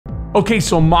Okay,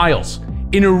 so Miles,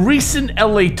 in a recent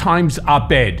LA Times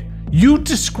op-ed, you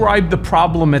described the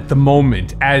problem at the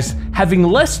moment as having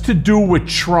less to do with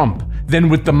Trump than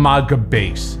with the MAGA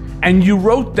base. And you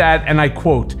wrote that, and I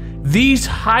quote, "These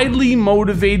highly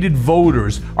motivated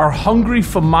voters are hungry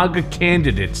for MAGA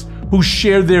candidates who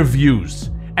share their views,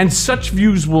 and such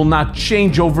views will not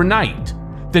change overnight.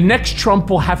 The next Trump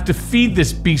will have to feed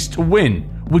this beast to win,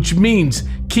 which means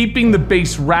keeping the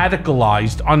base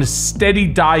radicalized on a steady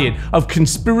diet of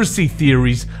conspiracy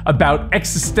theories about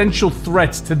existential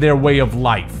threats to their way of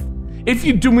life. If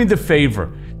you do me the favor,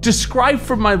 describe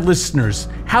for my listeners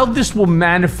how this will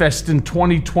manifest in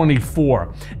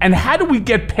 2024, and how do we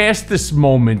get past this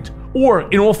moment, or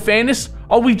in all fairness,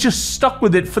 are we just stuck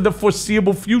with it for the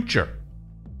foreseeable future?"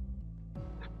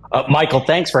 Michael,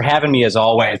 thanks for having me as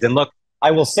always. And look,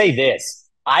 I will say this,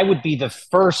 I would be the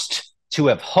first to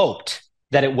have hoped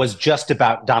that it was just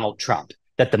about Donald Trump,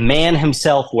 that the man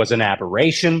himself was an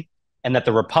aberration, and that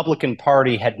the Republican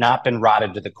Party had not been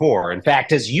rotted to the core. In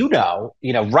fact, as you know,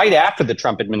 right after the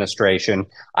Trump administration,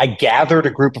 I gathered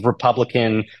a group of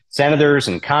Republican senators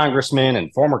and congressmen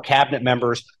and former cabinet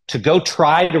members to go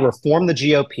try to reform the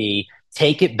GOP,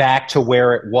 take it back to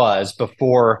where it was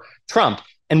before Trump.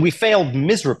 And we failed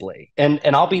miserably. And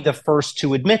I'll be the first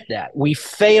to admit that. We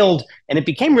failed, and it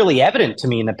became really evident to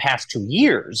me in the past 2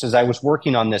 years as I was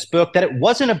working on this book that it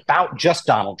wasn't about just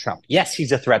Donald Trump. Yes,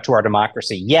 he's a threat to our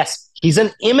democracy. Yes, he's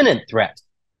an imminent threat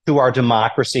to our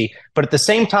democracy. But at the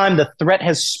same time, the threat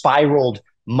has spiraled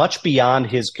much beyond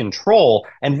his control.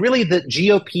 And really, the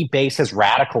GOP base has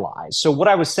radicalized. So what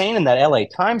I was saying in that LA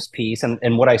Times piece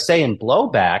and what I say in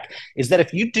Blowback is that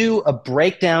if you do a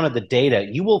breakdown of the data,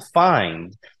 you will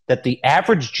find that the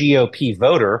average GOP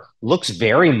voter looks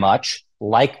very much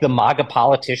like the MAGA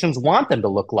politicians want them to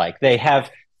look like. They have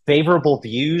favorable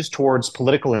views towards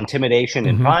political intimidation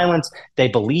and violence. They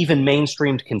believe in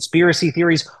mainstreamed conspiracy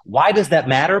theories. Why does that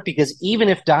matter? Because even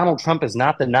if Donald Trump is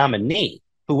not the nominee,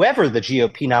 whoever the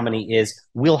GOP nominee is,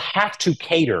 will have to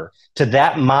cater to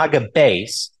that MAGA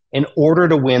base in order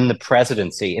to win the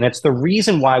presidency. And it's the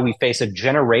reason why we face a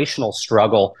generational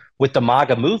struggle with the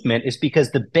MAGA movement, is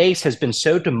because the base has been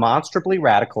so demonstrably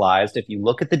radicalized, if you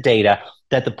look at the data,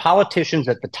 that the politicians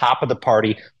at the top of the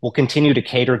party will continue to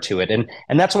cater to it. And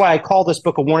that's why I call this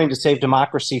book A Warning to Save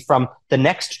Democracy from the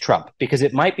Next Trump, because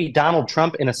it might be Donald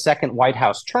Trump in a second White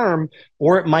House term,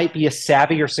 or it might be a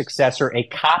savvier successor, a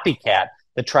copycat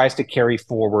that tries to carry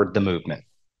forward the movement.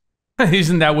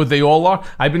 Isn't that what they all are?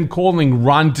 I've been calling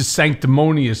Ron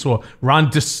DeSanctimonious, or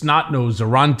Ron DeSnotnose, or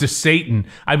Ron DeSatan.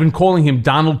 I've been calling him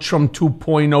Donald Trump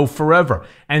 2.0 forever.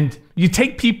 And you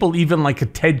take people even like a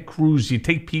Ted Cruz, you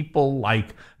take people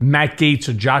like Matt Gaetz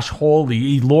or Josh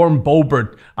Hawley, Lauren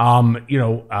Boebert,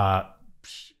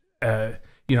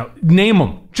 name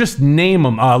them. Just name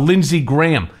them. Lindsey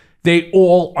Graham. They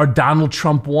all are Donald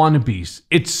Trump wannabes.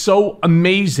 It's so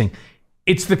amazing.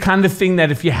 It's the kind of thing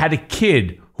that if you had a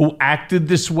kid who acted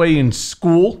this way in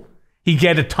school, he'd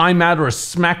get a timeout or a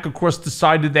smack across the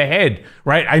side of the head,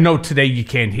 right? I know today you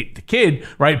can't hit the kid,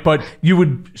 right? But you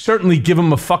would certainly give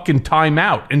him a fucking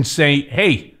timeout and say,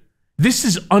 hey, this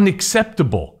is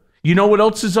unacceptable. You know what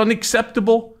else is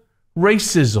unacceptable?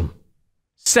 Racism,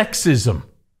 sexism,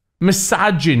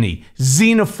 misogyny,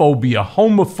 xenophobia,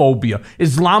 homophobia,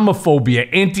 Islamophobia,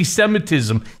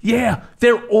 anti-Semitism. Yeah,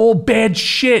 they're all bad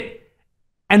shit.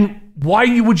 And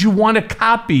why would you want to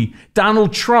copy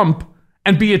Donald Trump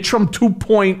and be a Trump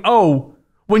 2.0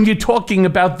 when you're talking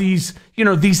about these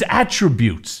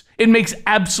attributes? It makes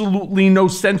absolutely no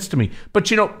sense to me. But,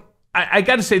 I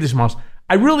got to say this, Miles.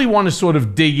 I really want to sort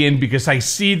of dig in because I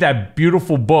see that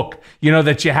beautiful book,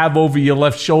 that you have over your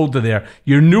left shoulder there,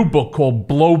 your new book called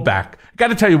Blowback. I got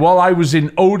to tell you, while I was in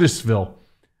Otisville,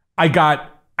 I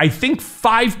got, I think,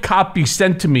 5 copies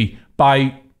sent to me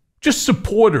by just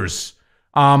supporters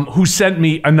who sent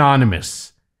me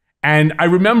anonymous. And I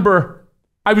remember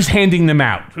I was handing them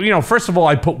out. First of all,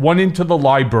 I put one into the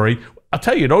library. I'll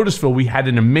tell you, at Otisville, we had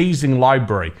an amazing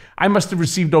library. I must have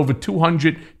received over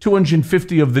 200,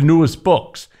 250 of the newest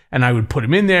books. And I would put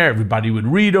them in there. Everybody would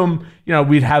read them.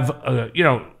 We'd have,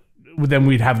 then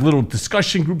we'd have little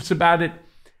discussion groups about it.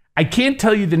 I can't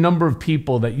tell you the number of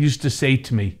people that used to say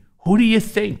to me, who do you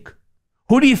think?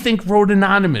 Who do you think wrote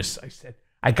anonymous? I said,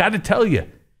 I got to tell you,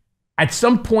 at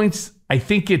some points, I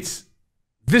think it's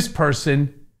this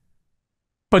person,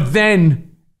 but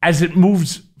then as it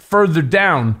moves further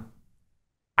down,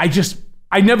 I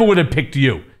never would have picked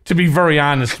you, to be very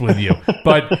honest with you.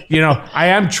 But,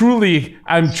 I'm truly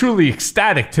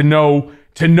ecstatic to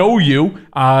know you.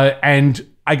 And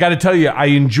I got to tell you, I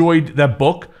enjoyed that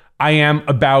book. I am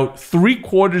about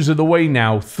 3/4 of the way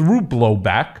now through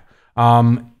Blowback.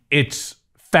 It's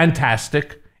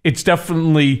fantastic. It's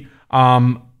definitely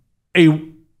a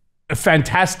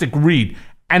fantastic read.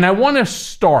 And I want to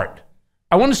start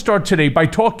today by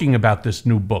talking about this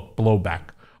new book, Blowback,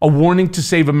 A Warning to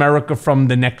Save America from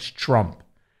the Next Trump.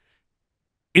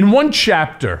 In one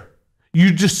chapter,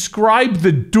 you describe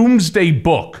the doomsday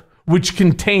book, which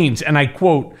contains, and I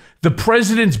quote, the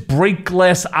president's break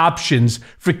glass options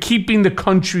for keeping the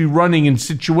country running in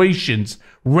situations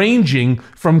ranging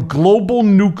from global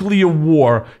nuclear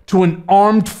war to an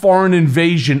armed foreign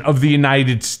invasion of the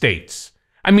United States.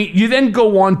 I mean, you then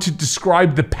go on to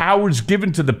describe the powers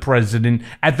given to the president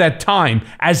at that time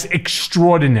as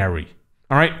extraordinary.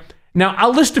 All right. Now,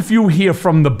 I'll list a few here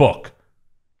from the book.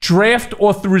 Draft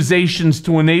authorizations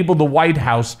to enable the White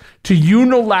House to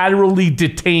unilaterally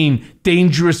detain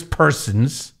dangerous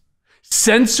persons,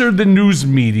 censor the news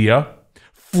media,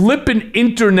 flip an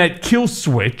internet kill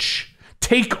switch,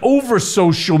 take over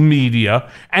social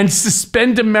media, and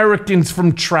suspend Americans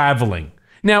from traveling.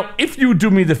 Now, if you would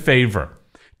do me the favor,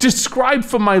 describe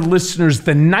for my listeners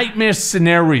the nightmare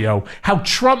scenario how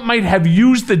Trump might have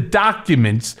used the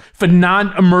documents for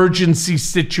non-emergency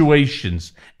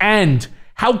situations, and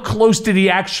how close did he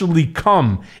actually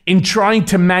come in trying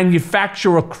to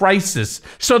manufacture a crisis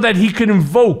so that he could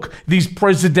invoke these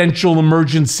presidential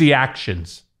emergency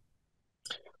actions?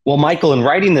 Well, Michael, in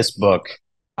writing this book,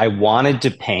 I wanted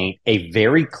to paint a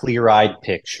very clear-eyed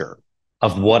picture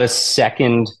of what a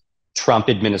second Trump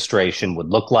administration would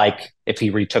look like if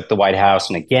he retook the White House,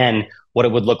 and again, what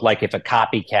it would look like if a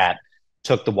copycat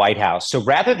took the White House. So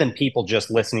rather than people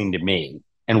just listening to me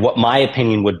and what my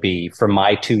opinion would be from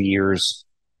my 2 years,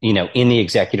 in the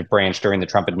executive branch during the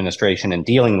Trump administration and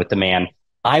dealing with the man,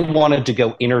 I wanted to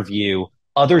go interview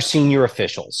other senior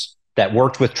officials that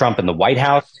worked with Trump in the White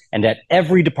House and at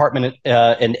every department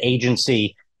and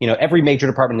agency, every major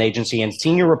department and agency, and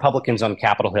senior Republicans on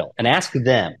Capitol Hill, and ask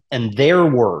them in their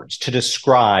words to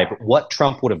describe what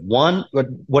Trump would have won,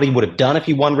 what he would have done if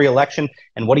he won re-election,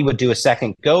 and what he would do a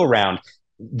second go around.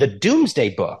 The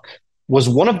Doomsday Book was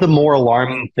one of the more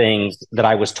alarming things that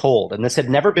I was told, and this had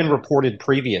never been reported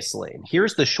previously. And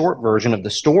here's the short version of the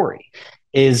story,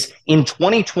 is in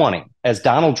 2020, as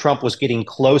Donald Trump was getting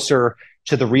closer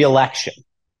to the re-election,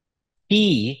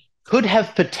 he could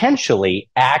have potentially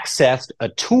accessed a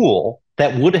tool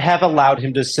that would have allowed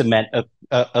him to cement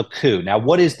a coup. Now,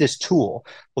 what is this tool?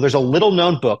 Well, there's a little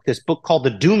known book, this book called the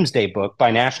Doomsday Book by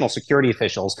national security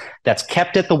officials, that's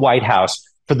kept at the White House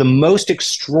for the most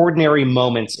extraordinary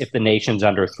moments if the nation's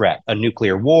under threat, a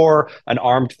nuclear war, an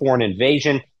armed foreign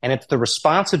invasion, and it's the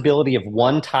responsibility of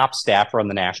one top staffer on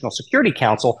the National Security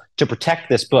Council to protect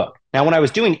this book. Now, when I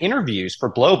was doing interviews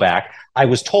for Blowback, I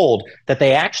was told that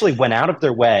they actually went out of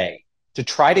their way to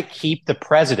try to keep the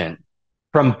president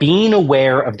from being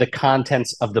aware of the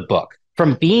contents of the book,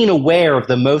 from being aware of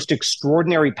the most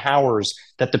extraordinary powers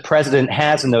that the president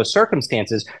has in those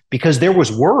circumstances, because there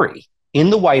was worry in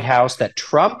the White House that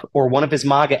Trump or one of his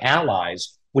MAGA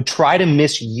allies would try to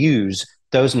misuse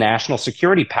those national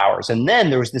security powers. And then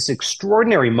there was this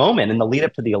extraordinary moment in the lead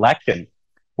up to the election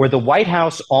where the White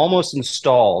House almost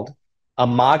installed a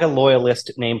MAGA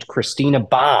loyalist named Christina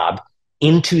Bobb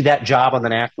into that job on the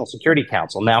National Security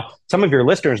Council. Now, some of your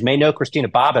listeners may know Christina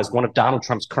Bobb as one of Donald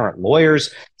Trump's current lawyers,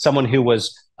 someone who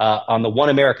was on the One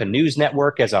America News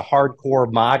Network as a hardcore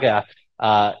MAGA,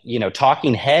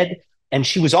 talking head. And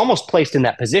she was almost placed in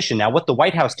that position. Now, what the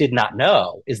White House did not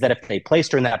know is that if they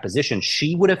placed her in that position,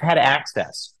 she would have had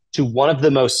access to one of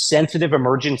the most sensitive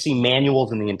emergency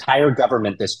manuals in the entire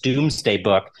government, this Doomsday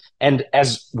Book. And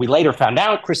as we later found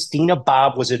out, Christina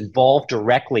Bobb was involved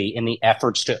directly in the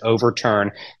efforts to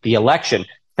overturn the election.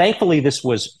 Thankfully, this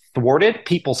was thwarted.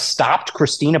 People stopped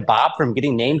Christina Bobb from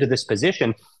getting named to this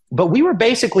position. But we were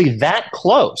basically that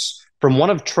close from one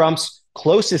of Trump's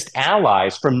closest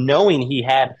allies from knowing he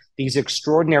had these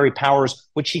extraordinary powers,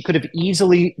 which he could have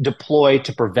easily deployed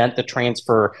to prevent the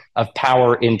transfer of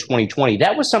power in 2020.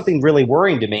 That was something really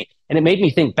worrying to me. And it made me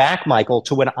think back, Michael,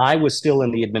 to when I was still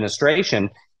in the administration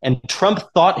and Trump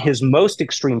thought his most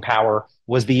extreme power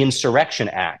was the Insurrection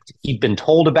Act. He'd been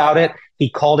told about it. He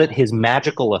called it his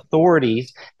magical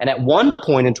authorities. And at one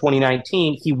point in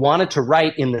 2019, he wanted to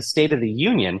write in the State of the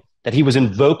Union that he was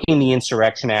invoking the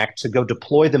Insurrection Act to go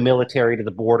deploy the military to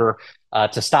the border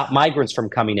to stop migrants from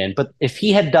coming in. But if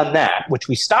he had done that, which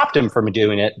we stopped him from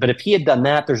doing it, but if he had done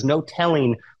that, there's no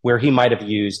telling where he might have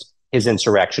used his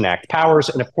Insurrection Act powers.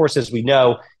 And of course, as we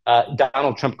know,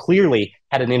 Donald Trump clearly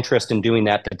had an interest in doing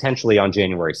that potentially on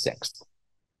January 6th.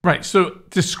 Right. So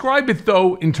describe it,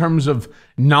 though, in terms of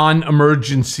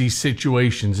non-emergency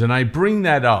situations. And I bring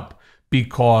that up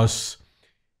because,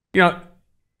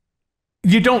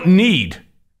 you don't need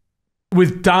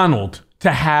with Donald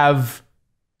to have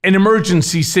an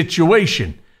emergency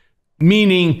situation,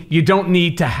 meaning you don't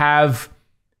need to have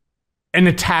an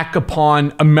attack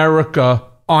upon America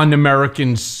on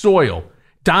American soil.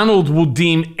 Donald will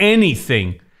deem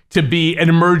anything to be an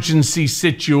emergency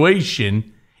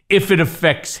situation if it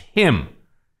affects him.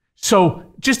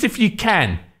 So just if you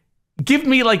can, give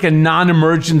me like a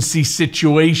non-emergency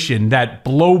situation that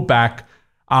Blowback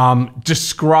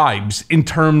describes in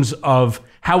terms of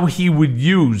how he would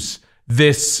use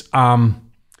this,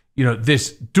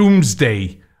 this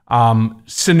doomsday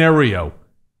scenario,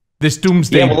 this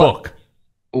doomsday book.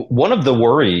 One of the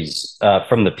worries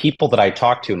from the people that I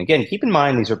talked to, and again, keep in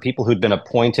mind, these are people who'd been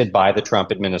appointed by the Trump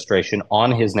administration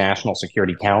on his National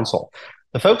Security Council.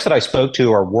 The folks that I spoke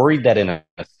to are worried that in a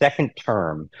second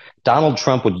term, Donald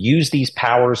Trump would use these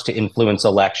powers to influence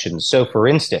elections. So, for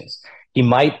instance, he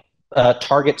might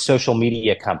target social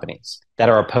media companies that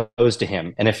are opposed to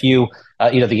him. And if you,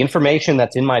 the information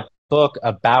that's in my book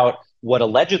about what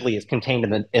allegedly is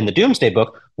contained in the Doomsday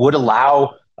Book would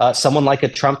allow someone like a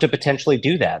Trump to potentially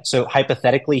do that. So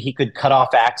hypothetically, he could cut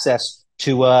off access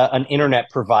to an internet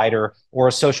provider or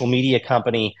a social media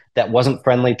company that wasn't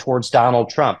friendly towards Donald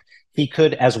Trump. He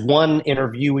could, as one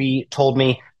interviewee told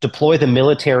me, deploy the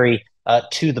military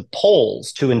to the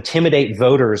polls to intimidate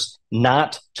voters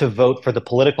not to vote for the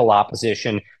political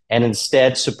opposition and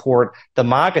instead support the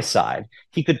MAGA side.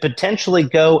 He could potentially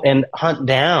go and hunt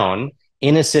down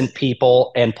innocent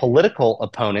people and political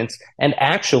opponents and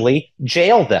actually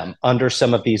jail them under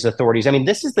some of these authorities. I mean,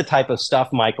 this is the type of stuff,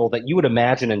 Michael, that you would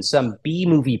imagine in some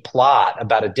B-movie plot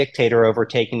about a dictator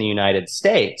overtaking the United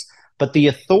States. But the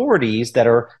authorities that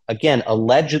are, again,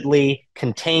 allegedly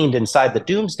contained inside the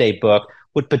Doomsday Book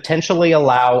would potentially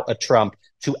allow a Trump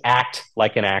to act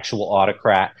like an actual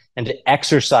autocrat and to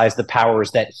exercise the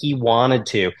powers that he wanted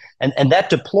to. And that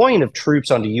deploying of troops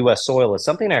onto U.S. soil is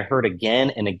something I heard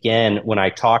again and again when I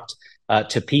talked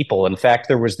to people. In fact,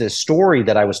 there was this story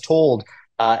that I was told,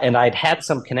 and I'd had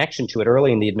some connection to it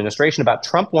early in the administration, about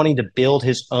Trump wanting to build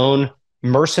his own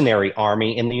mercenary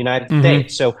army in the United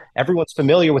States. So everyone's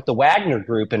familiar with the Wagner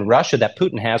Group in Russia that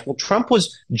Putin has. Well, Trump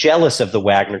was jealous of the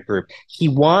Wagner Group. He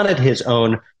wanted his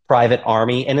own private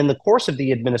army. And in the course of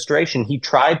the administration, he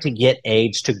tried to get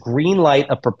aides to greenlight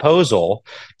a proposal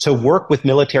to work with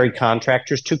military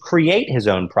contractors to create his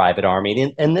own private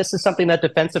army. And this is something that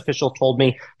defense official told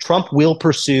me Trump will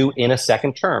pursue in a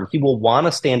second term. He will want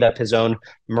to stand up his own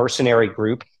mercenary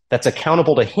group that's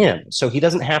accountable to him. So he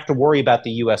doesn't have to worry about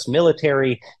the U.S.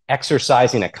 military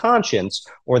exercising a conscience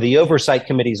or the oversight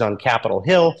committees on Capitol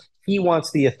Hill. He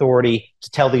wants the authority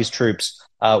to tell these troops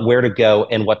where to go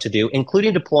and what to do,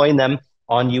 including deploying them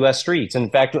on U.S. streets. In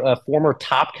fact, a former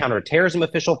top counterterrorism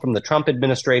official from the Trump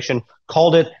administration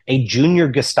called it a junior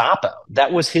Gestapo.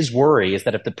 That was his worry, is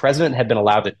that if the president had been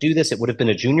allowed to do this, it would have been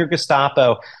a junior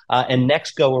Gestapo. And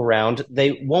next go around,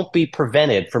 they won't be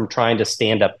prevented from trying to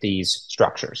stand up these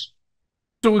structures.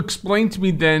 So explain to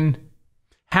me then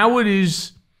how it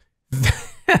is.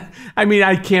 I mean,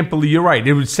 I can't believe you're right.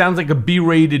 It sounds like a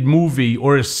B-rated movie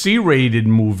or a C-rated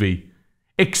movie,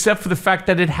 except for the fact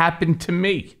that it happened to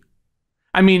me.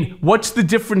 I mean, what's the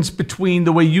difference between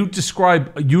the way you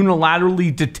describe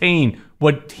unilaterally detain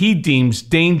what he deems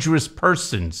dangerous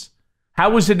persons?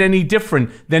 How is it any different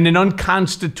than an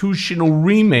unconstitutional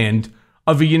remand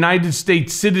of a United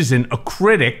States citizen, a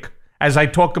critic, as I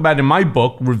talk about in my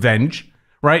book, Revenge,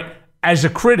 right? As a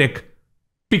critic,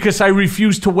 because I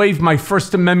refuse to waive my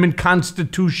First Amendment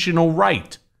constitutional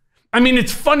right. I mean,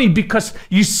 it's funny because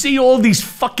you see all these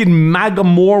fucking MAGA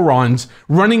morons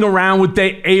running around with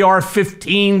their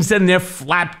AR-15s and their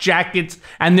flap jackets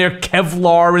and their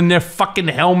Kevlar and their fucking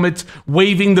helmets,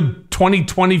 waving the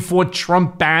 2024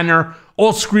 Trump banner,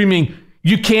 all screaming,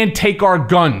 "You can't take our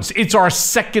guns. It's our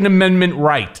Second Amendment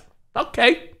right."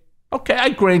 Okay, I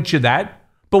grant you that.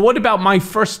 But what about my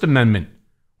First Amendment?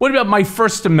 What about my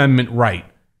First Amendment right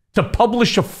to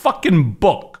publish a fucking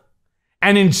book?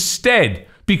 And instead,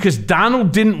 because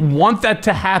Donald didn't want that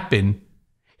to happen,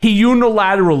 he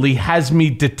unilaterally has me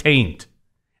detained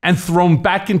and thrown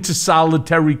back into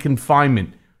solitary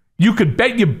confinement. You could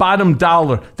bet your bottom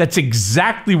dollar that's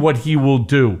exactly what he will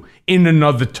do in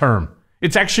another term.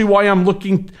 It's actually why I'm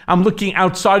looking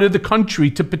outside of the country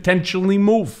to potentially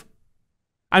move.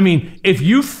 I mean, if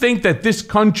you think that this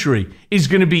country is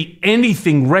going to be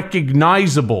anything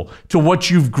recognizable to what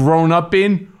you've grown up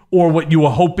in, or what you were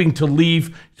hoping to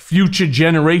leave future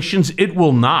generations, it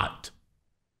will not.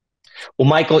 Well,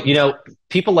 Michael,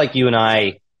 people like you and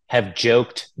I have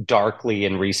joked darkly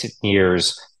in recent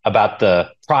years about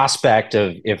the prospect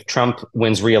of, if Trump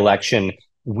wins re-election,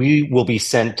 we will be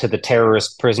sent to the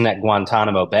terrorist prison at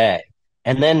Guantanamo Bay.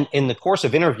 And then in the course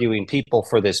of interviewing people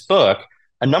for this book,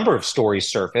 a number of stories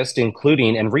surfaced,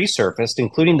 including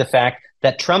the fact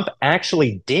that Trump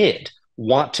actually did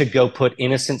want to go put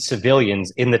innocent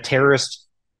civilians in the terrorist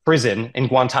prison in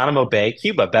Guantanamo Bay,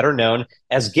 Cuba, better known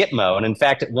as Gitmo. And in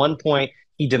fact, at one point,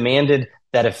 he demanded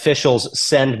that officials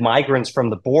send migrants from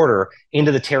the border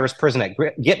into the terrorist prison at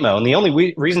Gitmo. And the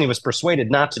only reason he was persuaded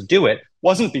not to do it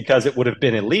wasn't because it would have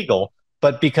been illegal,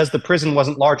 but because the prison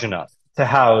wasn't large enough to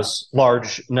house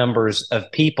large numbers of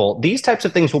people. These types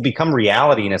of things will become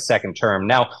reality in a second term.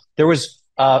 Now, there was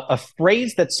a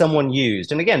phrase that someone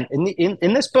used, and again,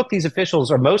 in this book, these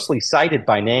officials are mostly cited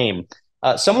by name.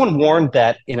 Someone warned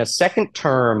that in a second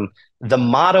term, the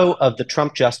motto of the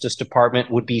Trump Justice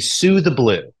Department would be "sue the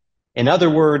blue." In other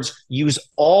words, use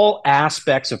all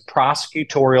aspects of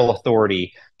prosecutorial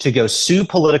authority to go sue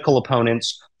political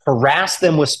opponents, harass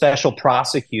them with special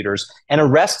prosecutors, and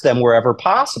arrest them wherever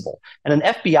possible. And an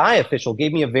FBI official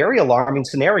gave me a very alarming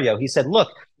scenario. He said, look,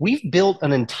 we've built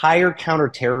an entire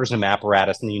counterterrorism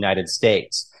apparatus in the United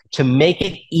States to make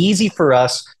it easy for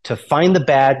us to find the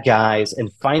bad guys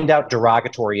and find out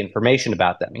derogatory information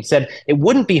about them. He said it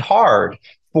wouldn't be hard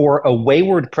for a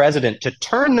wayward president to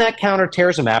turn that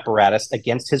counterterrorism apparatus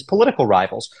against his political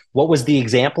rivals. What was the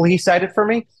example he cited for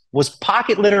me? Was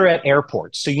pocket litter at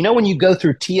airports. So, you know, when you go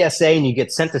through TSA and you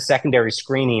get sent to secondary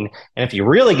screening, and if you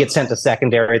really get sent to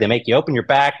secondary, they make you open your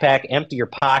backpack, empty your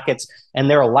pockets, and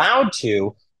they're allowed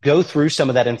to go through some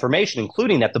of that information,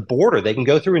 including at the border. They can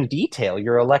go through in detail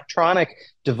your electronic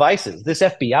devices. This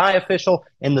FBI official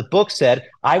in the book said,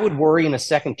 I would worry in a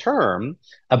second term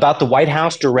about the White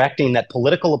House directing that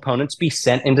political opponents be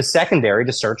sent into secondary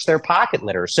to search their pocket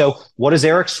litter. So what does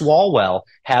Eric Swalwell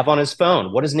have on his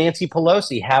phone? What does Nancy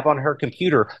Pelosi have on her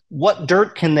computer? What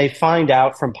dirt can they find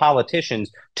out from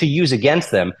politicians to use against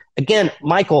them? Again,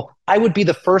 Michael, I would be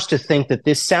the first to think that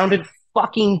this sounded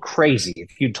fucking crazy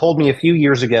if you told me a few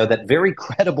years ago that very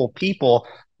credible people,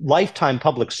 lifetime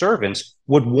public servants,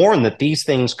 would warn that these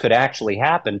things could actually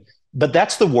happen. But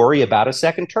that's the worry about a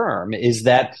second term, is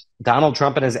that Donald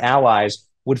Trump and his allies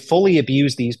would fully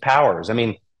abuse these powers. I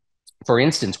mean, for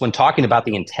instance, when talking about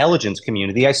the intelligence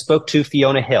community, I spoke to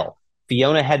Fiona Hill.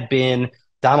 Fiona had been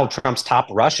Donald Trump's top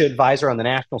Russia advisor on the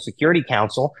National Security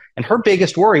Council, and her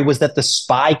biggest worry was that the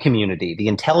spy community, the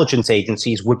intelligence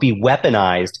agencies, would be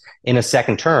weaponized in a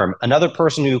second term. Another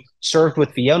person who served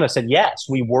with Fiona said, yes,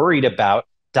 we worried about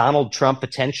Donald Trump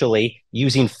potentially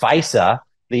using FISA,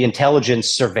 the Intelligence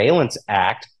Surveillance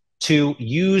Act, to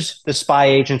use the spy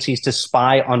agencies to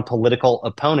spy on political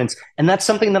opponents. And that's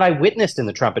something that I witnessed in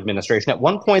the Trump administration. At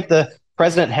one point, the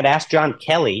president had asked John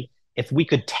Kelly if we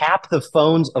could tap the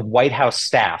phones of White House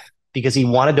staff because he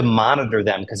wanted to monitor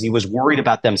them because he was worried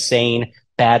about them saying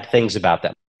bad things about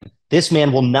them. This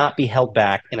man will not be held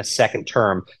back in a second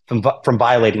term from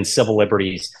violating civil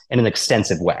liberties in an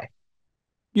extensive way.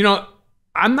 You know,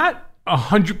 I'm not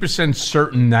 100%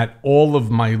 certain that all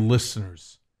of my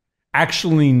listeners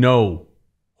actually know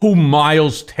who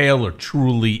Miles Taylor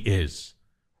truly is,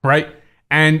 right?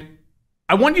 And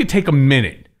I want you to take a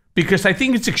minute because I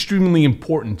think it's extremely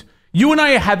important. You and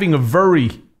I are having a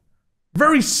very,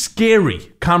 very scary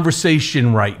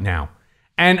conversation right now.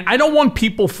 And I don't want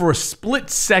people for a split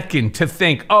second to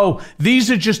think, oh, these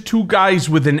are just two guys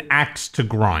with an axe to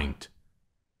grind.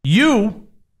 You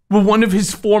were one of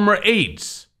his former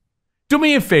aides. Do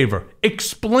me a favor,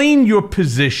 explain your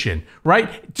position,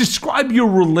 right? Describe your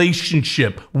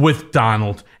relationship with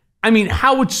Donald. I mean,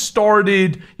 how it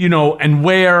started, and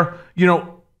where,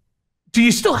 do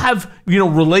you still have,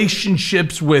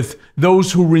 relationships with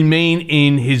those who remain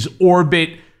in his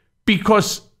orbit?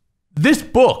 Because this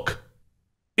book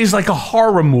is like a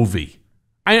horror movie.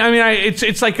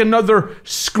 It's like another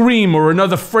Scream or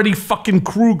another Freddy fucking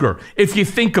Krueger, if you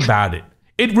think about it.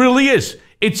 It really is.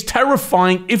 It's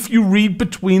terrifying if you read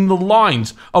between the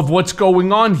lines of what's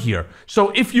going on here. So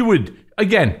if you would,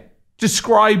 again,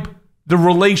 describe the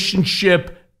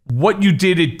relationship, what you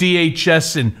did at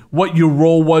DHS and what your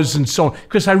role was and so on.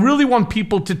 Because I really want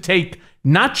people to take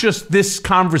not just this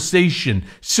conversation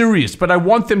serious, but I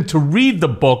want them to read the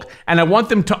book and I want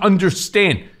them to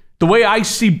understand. The way I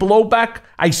see Blowback,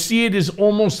 I see it as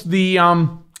almost the,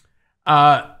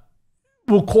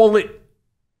 we'll call it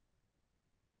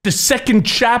the second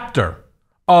chapter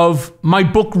of my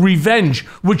book, Revenge,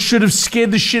 which should have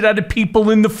scared the shit out of people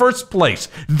in the first place.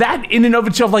 That in and of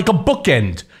itself, like a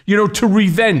bookend, to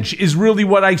Revenge is really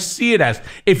what I see it as.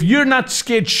 If you're not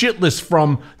scared shitless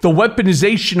from the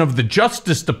weaponization of the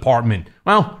Justice Department,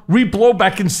 well, read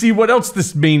Blowback and see what else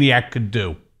this maniac could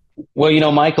do.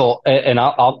 Well, Michael, and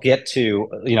I'll get to,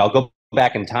 I'll go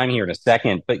back in time here in a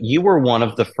second, but you were one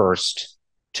of the first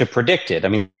to predict it. I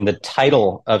mean, the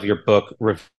title of your book,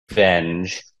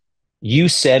 Revenge, you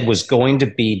said was going to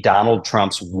be Donald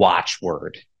Trump's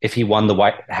watchword if he won the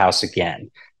White House again.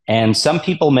 And some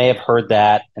people may have heard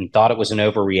that and thought it was an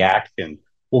overreaction.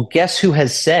 Well, guess who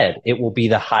has said it will be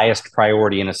the highest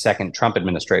priority in a second Trump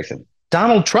administration?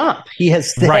 Donald Trump. He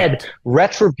has said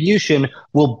retribution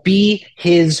will be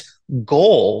his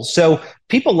goal. So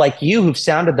people like you who've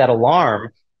sounded that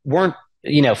alarm weren't,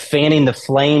 fanning the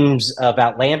flames of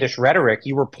outlandish rhetoric.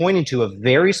 You were pointing to a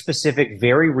very specific,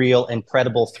 very real and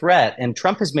credible threat. And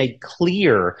Trump has made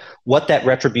clear what that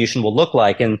retribution will look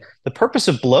like. And the purpose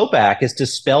of Blowback is to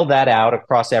spell that out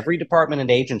across every department and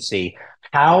agency.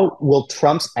 How will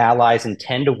Trump's allies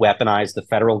intend to weaponize the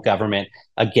federal government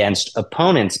against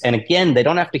opponents? And again, they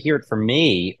don't have to hear it from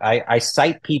me. I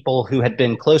cite people who had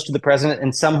been close to the president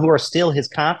and some who are still his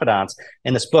confidants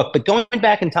in this book. But going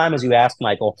back in time, as you asked,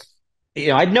 Michael,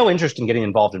 I had no interest in getting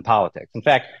involved in politics. In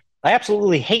fact, I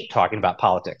absolutely hate talking about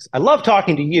politics. I love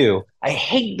talking to you. I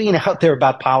hate being out there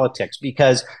about politics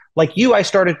because, like you, I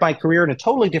started my career in a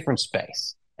totally different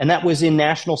space. And that was in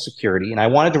national security. And I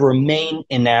wanted to remain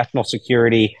in national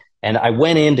security. And I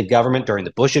went into government during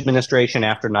the Bush administration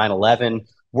after 9/11,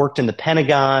 worked in the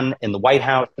Pentagon, in the White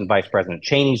House, and Vice President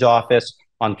Cheney's office,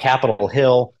 on Capitol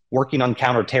Hill, working on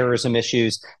counterterrorism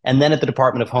issues, and then at the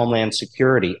Department of Homeland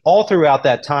Security. All throughout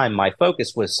that time, my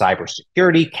focus was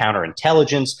cybersecurity,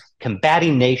 counterintelligence,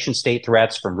 combating nation-state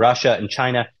threats from Russia and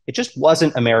China. It just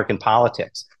wasn't American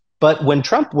politics. But when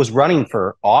Trump was running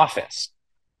for office,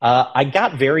 I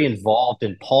got very involved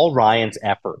in Paul Ryan's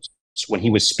efforts when he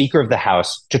was Speaker of the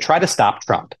House to try to stop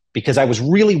Trump, because I was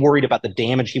really worried about the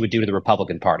damage he would do to the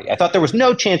Republican Party. I thought there was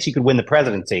no chance he could win the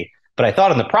presidency, but I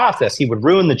thought in the process he would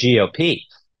ruin the GOP.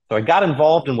 So I got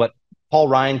involved in what Paul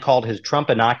Ryan called his Trump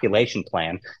inoculation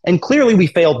plan. And clearly we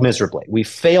failed miserably. We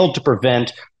failed to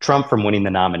prevent Trump from winning the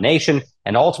nomination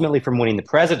and ultimately from winning the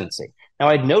presidency. Now,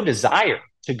 I had no desire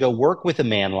to go work with a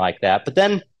man like that. But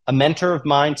then a mentor of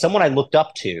mine, someone I looked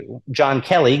up to, John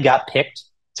Kelly, got picked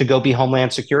to go be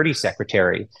Homeland Security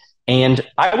Secretary. And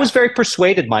I was very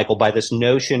persuaded, Michael, by this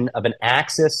notion of an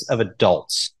axis of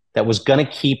adults that was going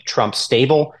to keep Trump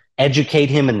stable, educate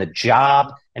him in the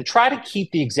job, and try to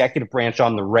keep the executive branch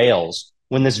on the rails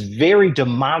when this very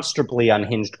demonstrably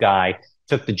unhinged guy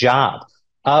took the job.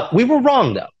 We were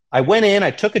wrong, though. I went in,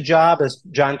 I took a job as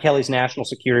John Kelly's national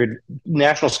security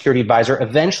advisor,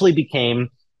 eventually became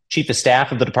chief of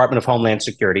staff of the Department of Homeland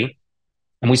Security.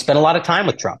 And we spent a lot of time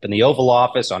with Trump in the Oval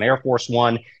Office, on Air Force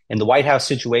One, in the White House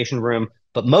Situation Room.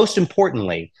 But most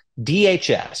importantly,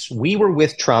 DHS, we were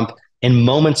with Trump in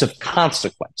moments of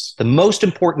consequence, the most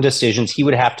important decisions he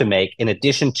would have to make, in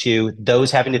addition to those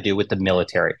having to do with the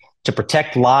military, to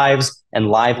protect lives and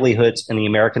livelihoods in the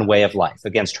American way of life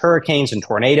against hurricanes and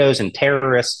tornadoes and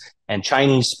terrorists and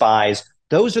Chinese spies.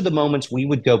 Those are the moments we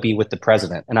would go be with the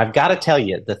president. And I've got to tell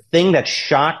you, the thing that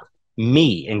shocked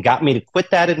me and got me to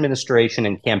quit that administration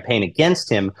and campaign against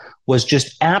him was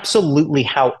just absolutely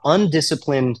how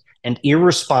undisciplined and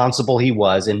irresponsible he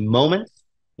was in moments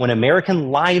when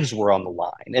American lives were on the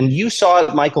line. And you saw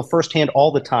it, Michael, firsthand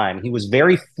all the time. He was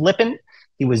very flippant.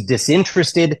 He was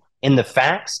disinterested in the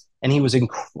facts, and he was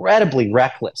incredibly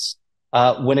reckless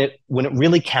when it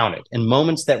really counted, in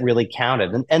moments that really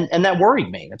counted. And that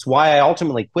worried me. That's why I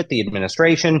ultimately quit the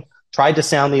administration, tried to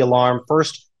sound the alarm,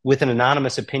 first with an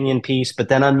anonymous opinion piece, but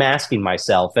then unmasking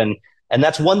myself. And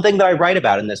that's one thing that I write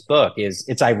about in this book. Is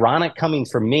it's ironic coming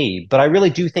from me, but I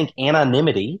really do think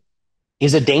anonymity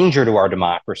is a danger to our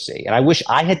democracy. And I wish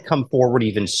I had come forward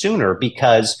even sooner,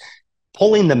 because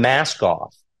pulling the mask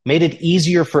off made it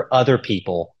easier for other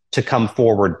people to come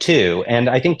forward too. And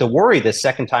I think the worry this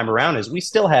second time around is we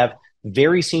still have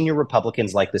very senior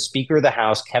Republicans like the Speaker of the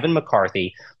House, Kevin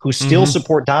McCarthy, who still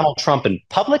support Donald Trump in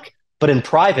public, but in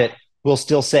private will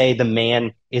still say the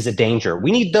man is a danger.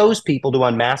 We need those people to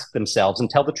unmask themselves and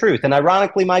tell the truth. And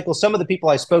ironically, Michael, some of the people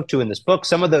I spoke to in this book,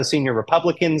 some of those senior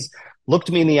Republicans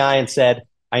looked me in the eye and said,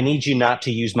 I need you not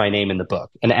to use my name in the book,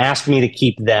 and asked me to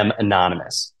keep them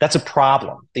anonymous. That's a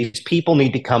problem. These people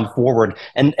need to come forward.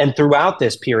 And throughout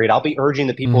this period, I'll be urging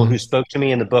the people who spoke to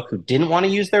me in the book who didn't want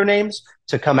to use their names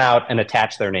to come out and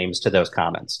attach their names to those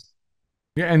comments.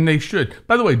 Yeah, and they should.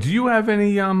 By the way, do you have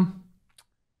any,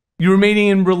 you remaining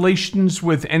in relations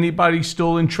with anybody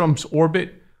still in Trump's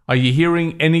orbit? Are you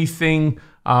hearing anything?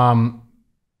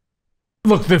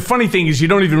 Look, the funny thing is you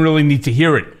don't even really need to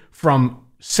hear it from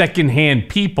secondhand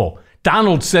people.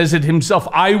 Donald says it himself.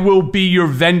 I will be your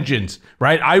vengeance,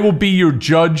 right? I will be your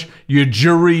judge, your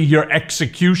jury, your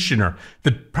executioner.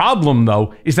 The problem,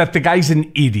 though, is that the guy's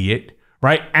an idiot,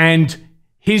 right? And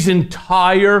his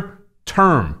entire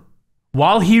term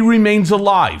while he remains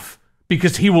alive,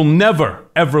 because he will never,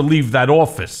 ever leave that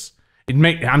office.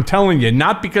 I'm telling you,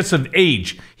 not because of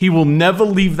age. He will never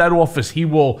leave that office. He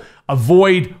will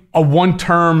avoid a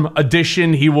one-term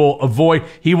addition. He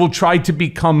will try to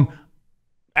become,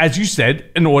 as you said,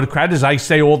 an autocrat, as I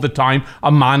say all the time,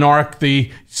 a monarch,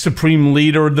 the supreme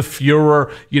leader, the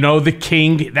Führer, the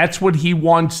king. That's what he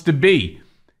wants to be.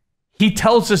 He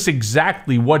tells us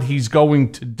exactly what he's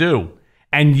going to do.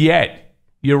 And yet,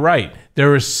 you're right,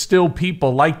 there are still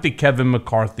people like the Kevin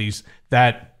McCarthy's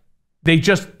that they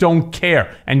just don't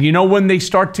care. And when they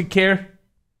start to care?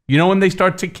 They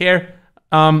start to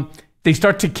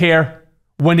care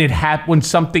when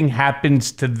something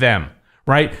happens to them,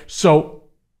 right? So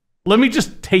let me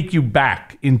just take you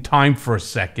back in time for a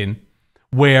second,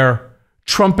 where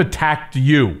Trump attacked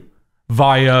you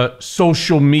via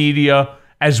social media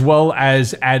as well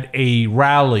as at a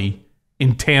rally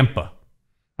in Tampa.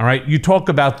 All right, you talk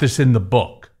about this in the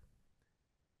book.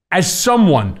 As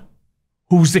someone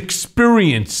who's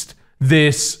experienced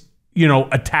this,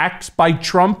 attacks by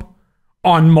Trump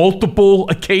on multiple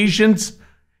occasions,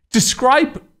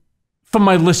 describe for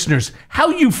my listeners how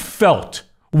you felt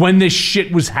when this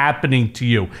shit was happening to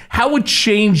you, how it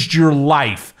changed your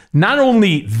life, not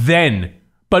only then,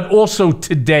 but also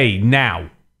today, now.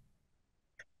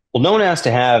 Well, no one has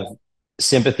to have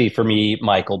sympathy for me,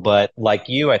 Michael, but like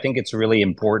you, I think it's really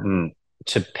important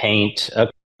to paint a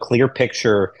clear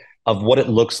picture of what it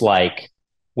looks like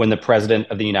when the president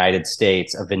of the United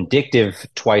States, a vindictive,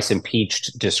 twice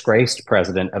impeached, disgraced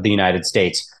president of the United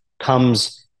States,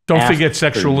 comes. Don't forget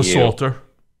sexual assaulter.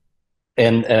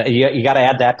 And you got to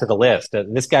add that to the list.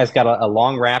 This guy's got a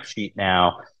long rap sheet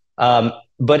now.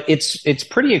 But it's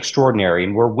pretty extraordinary.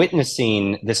 And we're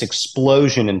witnessing this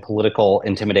explosion in political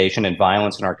intimidation and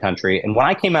violence in our country. And when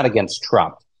I came out against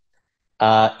Trump,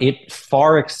 it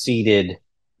far exceeded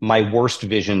my worst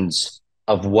visions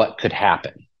of what could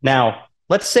happen. Now,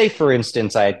 let's say, for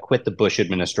instance, I had quit the Bush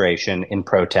administration in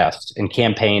protest and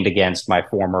campaigned against my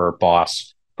former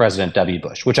boss, President W.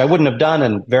 Bush, which I wouldn't have done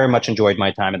and very much enjoyed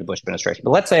my time in the Bush administration. But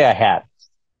let's say I had.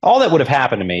 All that would have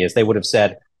happened to me is they would have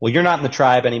said, well, you're not in the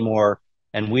tribe anymore,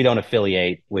 and we don't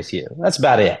affiliate with you. That's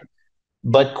about it.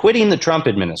 But quitting the Trump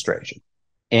administration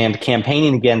and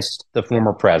campaigning against the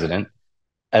former president,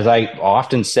 as I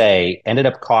often say, ended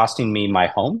up costing me my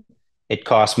home. It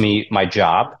cost me my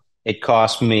job. It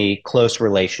cost me close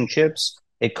relationships.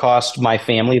 It cost my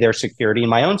family their security and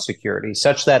my own security,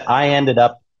 such that I ended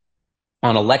up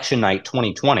on election night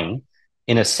 2020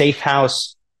 in a safe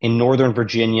house in Northern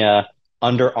Virginia,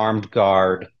 under armed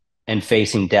guard and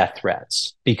facing death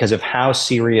threats because of how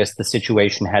serious the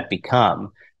situation had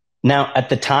become. Now, at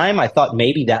the time, I thought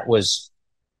maybe that was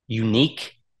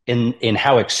unique in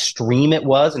how extreme it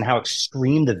was and how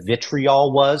extreme the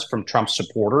vitriol was from Trump's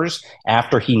supporters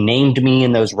after he named me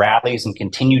in those rallies and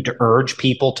continued to urge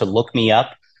people to look me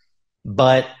up.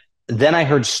 But then I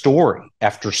heard story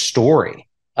after story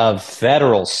of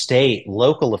federal, state,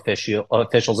 local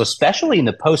officials, especially in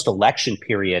the post-election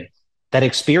period, that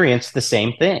experienced the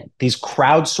same thing. These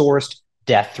crowdsourced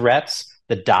death threats,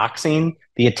 the doxing,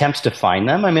 the attempts to find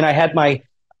them. I mean, I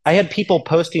had people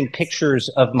posting pictures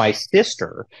of my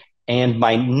sister and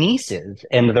my nieces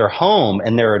and their home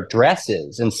and their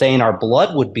addresses and saying our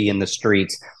blood would be in the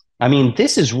streets. I mean,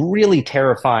 this is really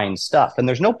terrifying stuff. And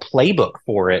there's no playbook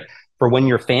for it for when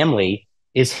your family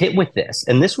is hit with this.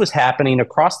 And this was happening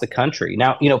across the country.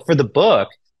 Now, for the book,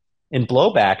 in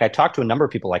Blowback, I talked to a number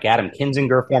of people like Adam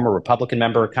Kinzinger, former Republican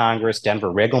member of Congress, Denver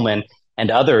Riggleman, and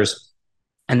others.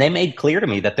 And they made clear to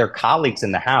me that their colleagues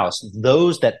in the House,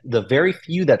 the very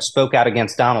few that spoke out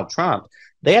against Donald Trump,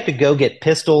 they had to go get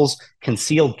pistols,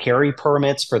 concealed carry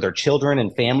permits for their children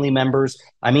and family members.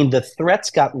 I mean, the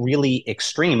threats got really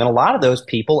extreme. And a lot of those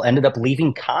people ended up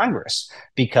leaving Congress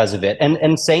because of it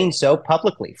and saying so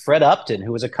publicly. Fred Upton,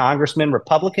 who was a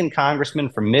Republican congressman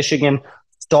from Michigan,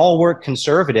 stalwart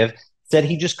conservative, said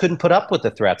he just couldn't put up with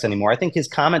the threats anymore. I think his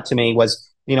comment to me was,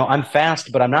 I'm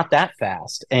fast, but I'm not that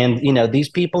fast. And, these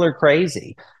people are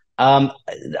crazy.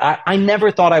 I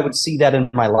never thought I would see that in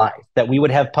my life, that we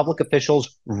would have public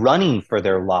officials running for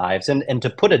their lives. And to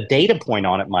put a data point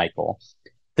on it, Michael,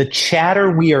 the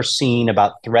chatter we are seeing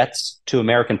about threats to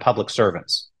American public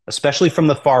servants, especially from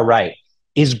the far right,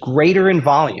 is greater in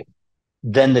volume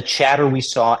than the chatter we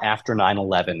saw after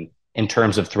 9/11 in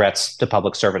terms of threats to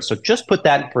public servants. So just put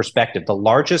that in perspective. The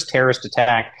largest terrorist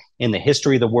attack in the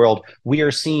history of the world, we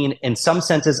are seeing, in some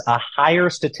senses, a higher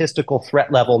statistical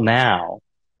threat level now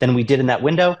than we did in that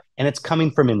window, and it's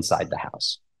coming from inside the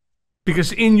House.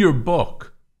 Because in your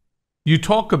book, You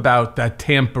talk about that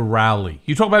Tampa rally.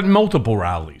 You talk about multiple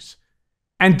rallies.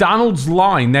 And Donald's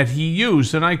line that he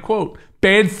used, and I quote,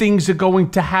 bad things are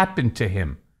going to happen to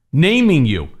him, naming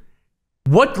you.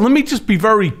 Let me just be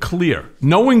very clear.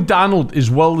 Knowing Donald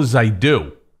as well as I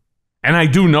do, and I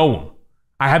do know him,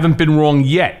 I haven't been wrong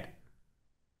yet.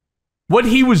 What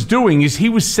he was doing is he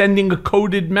was sending a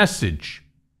coded message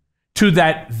to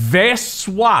that vast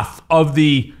swath of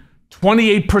the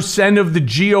 28% of the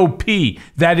GOP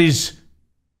that is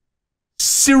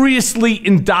seriously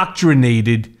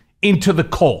indoctrinated into the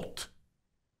cult.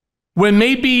 When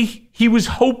maybe he was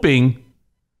hoping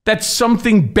that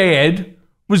something bad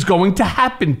was going to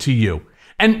happen to you.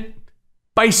 And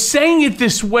by saying it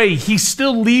this way, he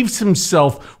still leaves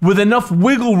himself with enough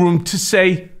wiggle room to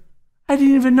say, I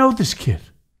didn't even know this kid.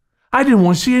 I didn't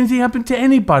want to see anything happen to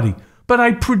anybody. But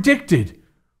I predicted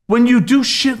when you do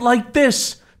shit like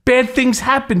this, bad things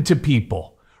happen to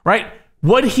people, right?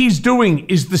 What he's doing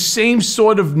is the same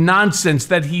sort of nonsense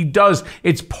that he does.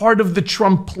 It's part of the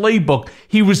Trump playbook.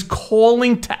 He was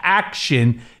calling to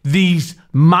action these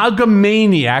MAGA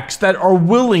maniacs that are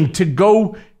willing to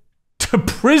go to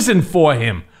prison for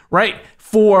him, right?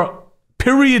 For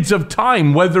periods of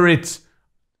time, whether it's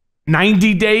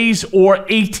 90 days or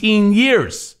 18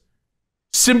 years,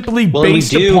 simply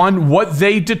based upon what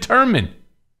they determine.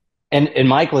 And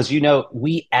Michael, as you know,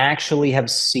 we actually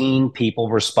have seen people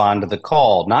respond to the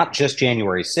call, not just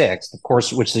January 6th, of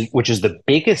course, which is the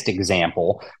biggest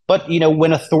example. But,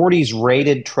 when authorities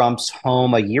raided Trump's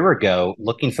home a year ago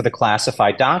looking for the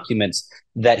classified documents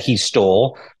that he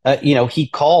stole, he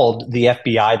called the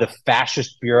FBI the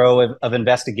fascist bureau of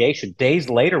investigation. Days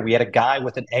later, we had a guy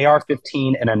with an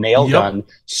AR-15 and a nail gun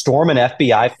storm an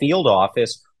FBI field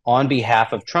office on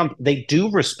behalf of Trump. They do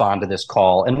respond to this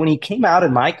call. And when he came out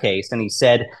in my case and he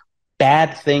said,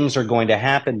 bad things are going to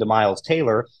happen to Miles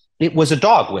Taylor, it was a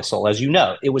dog whistle, as you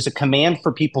know. It was a command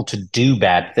for people to do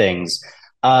bad things.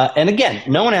 And again,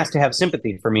 no one has to have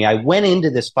sympathy for me. I went into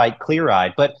this fight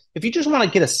clear-eyed. But if you just want to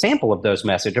get a sample of those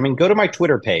messages, go to my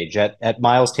Twitter page at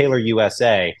Miles Taylor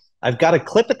USA. I've got a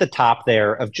clip at the top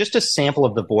there of just a sample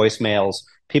of the voicemails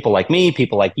people like me,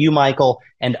 people like you, Michael,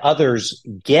 and others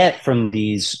get from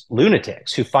these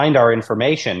lunatics who find our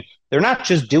information. They're not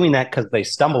just doing that because they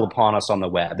stumble upon us on the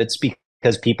web. It's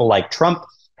because people like Trump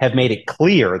have made it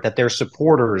clear that their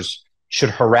supporters should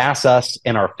harass us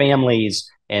and our families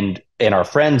and our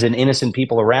friends and innocent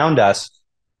people around us.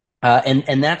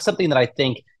 And that's something that I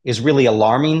think is really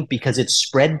alarming because it's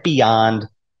spread beyond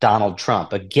Donald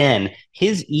Trump. Again,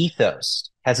 his ethos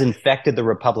has infected the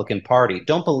Republican Party.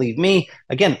 Don't believe me?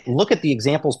 Again, look at the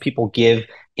examples people give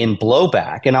in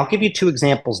Blowback. And I'll give you two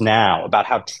examples now about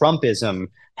how Trumpism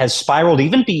has spiraled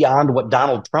even beyond what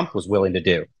Donald Trump was willing to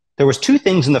do. There was two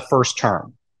things in the first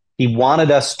term he wanted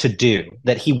us to do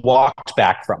that he walked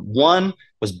back from. One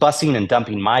was busing and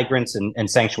dumping migrants in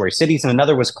sanctuary cities, and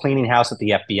another was cleaning house at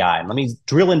the FBI. And let me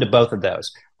drill into both of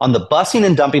those. On the busing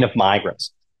and dumping of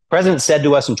migrants, the president said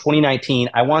to us in 2019,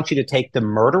 I want you to take the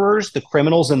murderers, the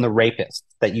criminals, and the rapists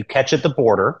that you catch at the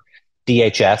border,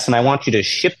 DHS, and I want you to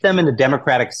ship them into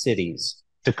democratic cities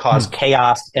to cause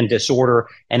chaos and disorder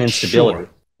and instability. Sure.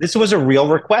 This was a real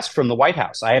request from the White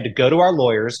House. I had to go to our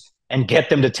lawyers and get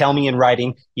them to tell me in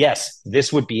writing, yes,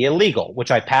 this would be illegal,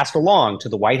 which I passed along to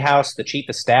the White House, the chief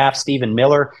of staff, Stephen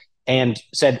Miller, and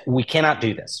said, we cannot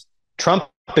do this. Trump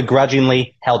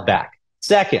begrudgingly held back.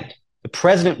 Second, the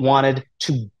president wanted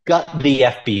to gut the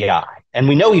FBI. And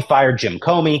we know he fired Jim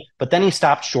Comey, but then he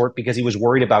stopped short because he was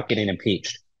worried about getting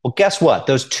impeached. Well, guess what?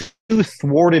 Those two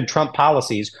thwarted Trump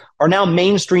policies are now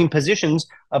mainstream positions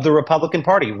of the Republican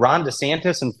Party. Ron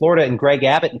DeSantis in Florida and Greg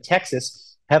Abbott in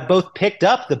Texas have both picked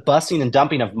up the busing and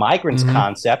dumping of migrants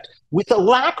concept with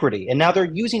alacrity. And now they're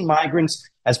using migrants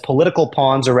as political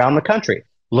pawns around the country.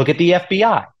 Look at the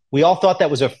FBI. We all thought that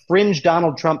was a fringe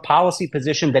Donald Trump policy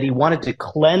position that he wanted to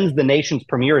cleanse the nation's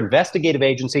premier investigative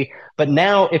agency. But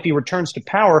now, if he returns to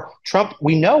power, Trump,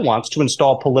 we know, wants to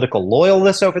install political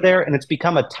loyalists over there. And it's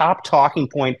become a top talking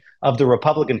point of the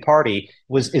Republican Party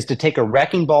is to take a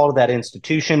wrecking ball to that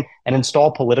institution and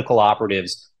install political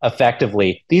operatives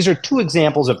effectively. These are two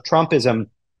examples of Trumpism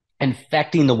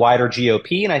infecting the wider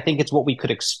GOP. And I think it's what we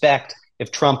could expect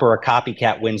if Trump or a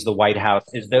copycat wins the White House,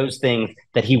 is those things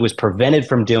that he was prevented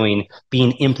from doing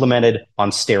being implemented on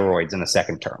steroids in the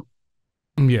second term.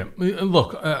 Yeah,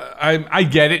 look, I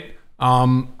get it.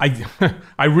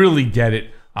 I really get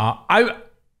it. I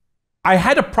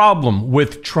had a problem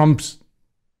with Trump's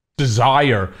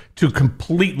desire to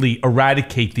completely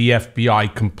eradicate the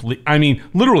FBI. I mean,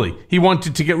 literally, he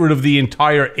wanted to get rid of the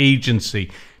entire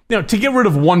agency. To get rid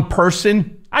of one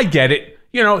person, I get it.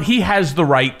 he has the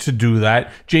right to do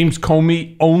that. James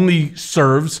Comey only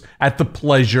serves at the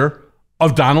pleasure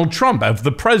of Donald Trump, of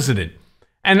the president.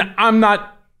 And I'm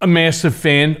not a massive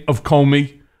fan of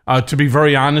Comey. To be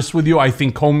very honest with you, I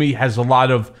think Comey has a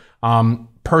lot of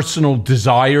personal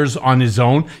desires on his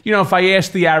own. If I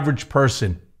ask the average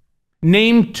person,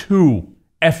 name 2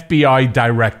 FBI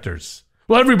directors.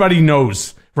 Well, everybody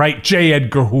knows, right? J.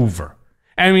 Edgar Hoover.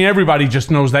 I mean, everybody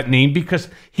just knows that name because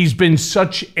he's been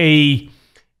such a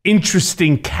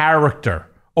interesting character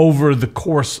over the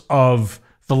course of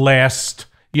the last,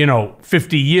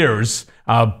 50 years.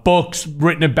 Books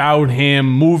written about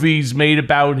him, movies made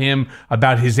about him,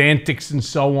 about his antics and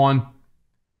so on.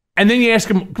 And then you ask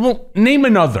him, well, name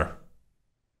another.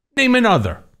 Name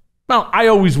another. Well, I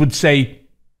always would say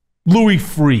Louis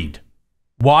Freed.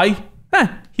 Why?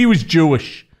 He was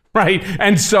Jewish, right?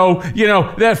 And so,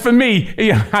 that for me,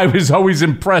 I was always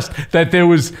impressed that there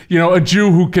was, a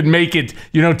Jew who could make it,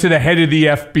 to the head of the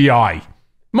FBI.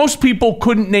 Most people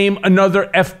couldn't name another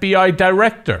FBI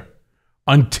director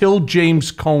until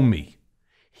James Comey.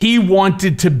 He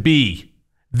wanted to be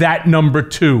that number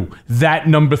 2, that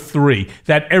number 3,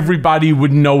 that everybody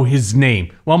would know his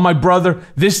name. Well, my brother,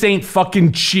 this ain't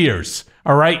fucking Cheers,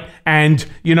 all right? And,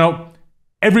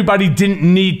 everybody didn't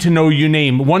need to know your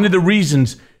name. One of the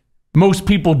reasons most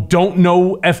people don't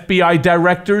know FBI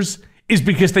directors is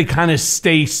because they kind of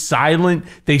stay silent.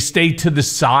 They stay to the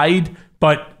side,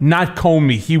 but not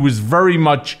Comey. He was very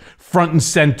much front and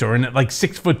center. And at like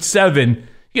 6'7",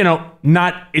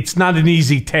 it's not an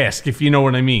easy task, if you know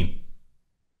what I mean.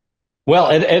 Well,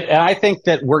 and I think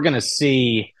that we're going to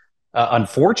see,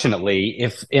 unfortunately,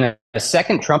 if in a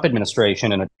second Trump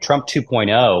administration and a Trump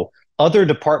 2.0, other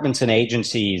departments and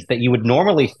agencies that you would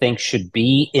normally think should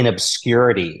be in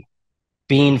obscurity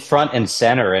being front and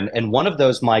center. And one of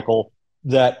those, Michael,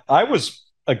 that I was,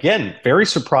 again, very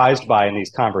surprised by in these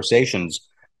conversations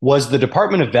was the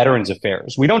Department of Veterans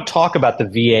Affairs. We don't talk about the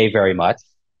VA very much.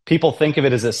 People think of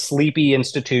it as a sleepy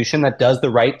institution that does the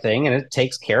right thing and it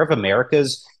takes care of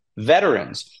America's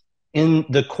veterans. In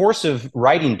the course of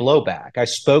writing Blowback, I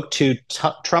spoke to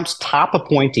Trump's top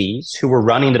appointees who were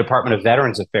running the Department of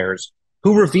Veterans Affairs,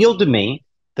 who revealed to me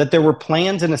that there were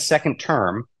plans in a second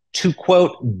term to,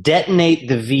 quote, detonate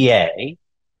the VA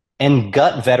and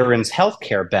gut veterans' health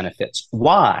care benefits.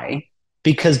 Why?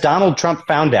 Because Donald Trump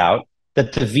found out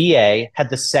that the VA had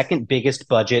the second biggest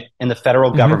budget in the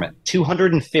federal government,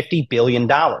 $250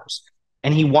 billion.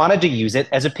 And he wanted to use it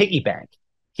as a piggy bank.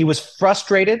 He was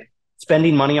frustrated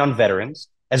spending money on veterans.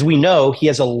 As we know, he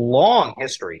has a long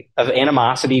history of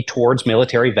animosity towards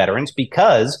military veterans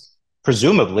because,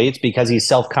 presumably, it's because he's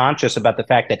self-conscious about the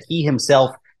fact that he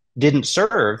himself didn't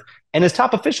serve. And his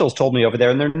top officials told me over there,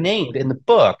 and they're named in the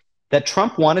book, that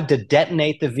Trump wanted to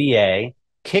detonate the VA,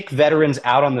 kick veterans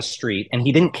out on the street, and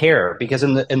he didn't care because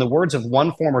in the words of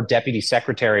one former deputy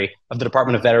secretary of the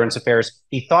Department of Veterans Affairs,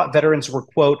 he thought veterans were,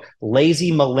 quote,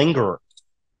 lazy malingerers,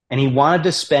 and he wanted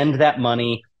to spend that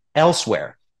money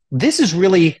elsewhere. This is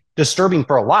really disturbing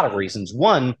for a lot of reasons.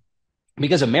 One,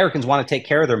 because Americans want to take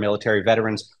care of their military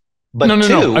veterans, but no.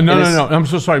 two... No. I'm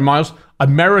so sorry, Miles.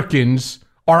 Americans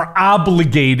are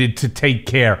obligated to take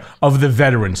care of the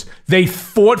veterans. They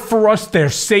fought for us. They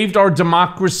saved our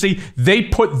democracy. They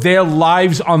put their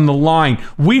lives on the line.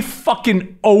 We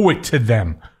fucking owe it to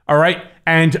them. All right?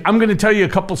 And I'm going to tell you a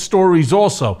couple stories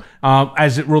also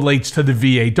as it relates to the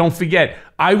VA. Don't forget,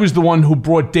 I was the one who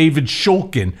brought David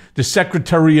Shulkin, the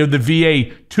secretary of the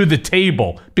VA, to the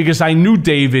table because I knew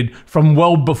David from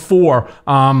well before,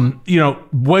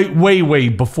 way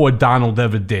before Donald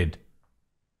ever did.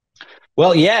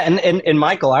 Well, yeah. And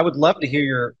Michael, I would love to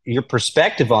hear your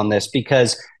perspective on this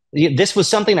because this was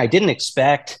something I didn't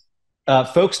expect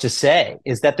folks to say,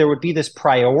 is that there would be this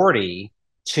priority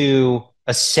to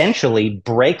essentially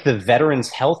break the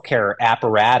veterans' healthcare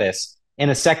apparatus in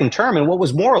a second term. And what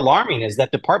was more alarming is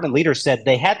that department leaders said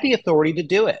they had the authority to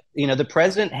do it. The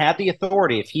president had the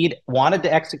authority, if he'd wanted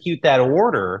to execute that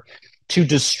order, to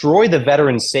destroy the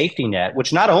veterans' safety net,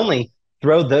 which not only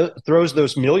throws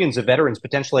those millions of veterans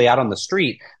potentially out on the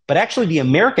street, but actually the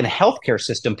American healthcare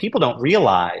system, people don't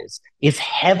realize, is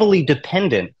heavily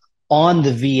dependent on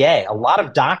the VA. A lot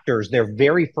of doctors, their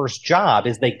very first job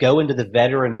is they go into the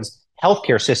veterans'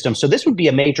 healthcare system. So this would be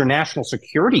a major national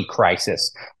security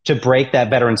crisis to break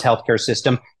that veterans' healthcare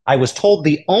system. I was told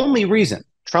the only reason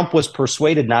Trump was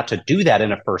persuaded not to do that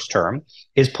in a first term,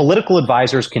 his political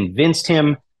advisors convinced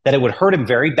him that it would hurt him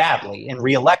very badly in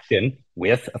re-election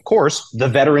with, of course, the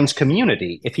veterans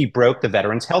community if he broke the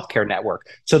veterans healthcare network.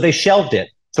 So they shelved it.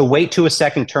 to wait to a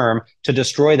second term to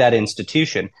destroy that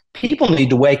institution. People need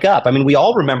to wake up. I mean, we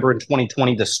all remember in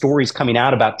 2020 the stories coming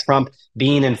out about Trump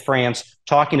being in France,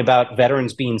 talking about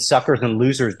veterans being suckers and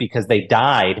losers because they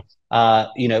died,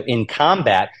 in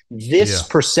combat. This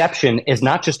perception is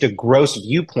not just a gross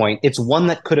viewpoint. It's one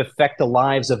that could affect the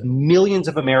lives of millions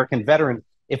of American veterans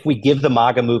if we give the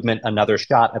MAGA movement another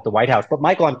shot at the White House. But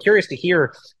Michael, I'm curious to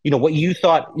hear, what you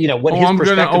thought, what his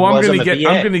perspective was on the VA.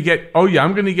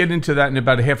 I'm going to get into that in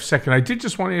about a half second. I did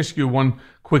just want to ask you one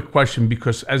quick question,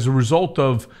 because as a result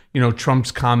of,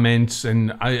 Trump's comments,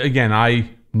 and I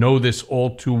know this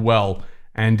all too well,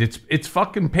 and it's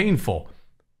fucking painful.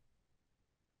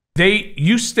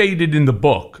 You stated in the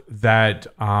book that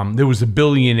there was a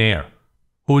billionaire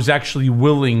who was actually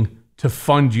willing to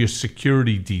fund your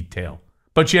security detail,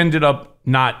 but you ended up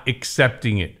not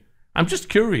accepting it. I'm just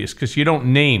curious because you don't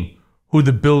name who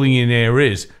the billionaire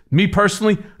is. Me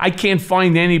personally, I can't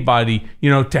find anybody,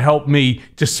 to help me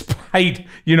despite,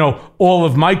 all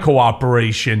of my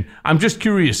cooperation. I'm just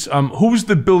curious, who's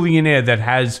the billionaire that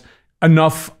has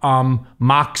enough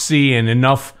moxie and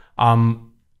enough,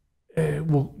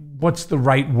 what's the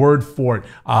right word for it?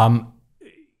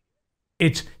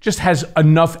 It just has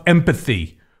enough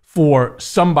empathy for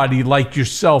somebody like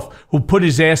yourself who put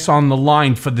his ass on the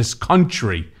line for this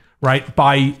country, right,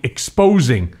 by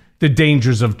exposing the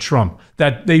dangers of Trump,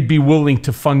 that they'd be willing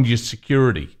to fund your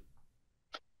security?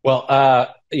 Well,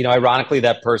 ironically,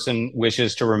 that person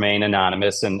wishes to remain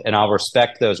anonymous, and I'll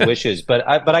respect those wishes. But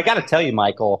I got to tell you,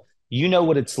 Michael, you know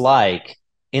what it's like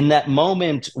in that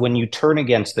moment when you turn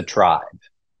against the tribe.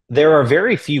 There are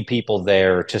very few people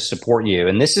there to support you.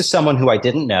 And this is someone who I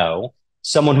didn't know,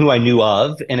 someone who I knew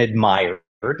of and admired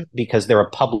because they're a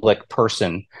public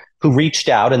person, who reached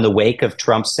out in the wake of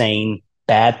Trump saying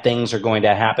bad things are going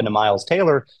to happen to Miles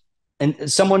Taylor, and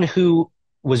someone who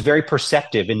was very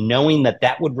perceptive in knowing that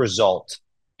that would result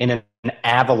in an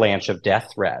avalanche of death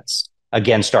threats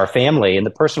against our family. And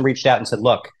the person reached out and said,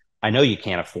 look, I know you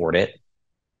can't afford it.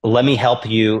 Let me help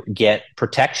you get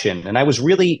protection. And I was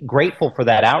really grateful for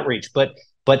that outreach. But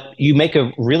you make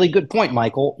a really good point,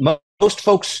 Michael. Most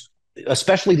folks,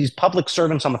 especially these public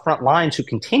servants on the front lines who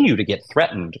continue to get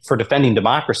threatened for defending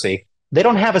democracy, they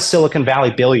don't have a Silicon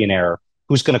Valley billionaire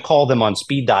who's going to call them on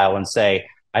speed dial and say,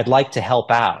 I'd like to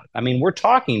help out. I mean, we're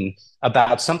talking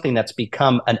about something that's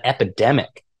become an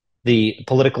epidemic, the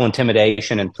political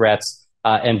intimidation and threats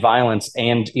and violence.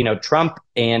 And, Trump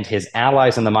and his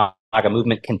allies in the MAGA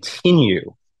movement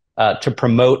continue to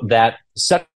promote that,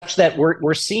 such that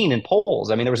we're seeing in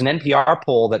polls. I mean, there was an NPR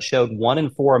poll that showed 1 in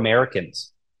 4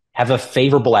 Americans have a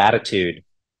favorable attitude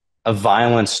of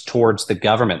violence towards the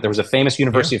government. There was a famous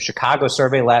University of Chicago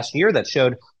survey last year that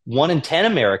showed 1 in 10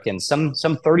 Americans,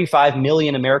 some 35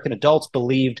 million American adults,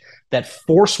 believed that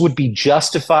force would be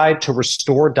justified to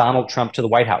restore Donald Trump to the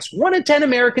White House. 1 in 10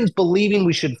 Americans believing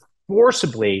we should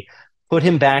forcibly put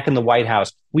him back in the White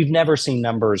House. We've never seen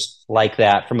numbers like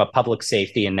that from a public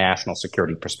safety and national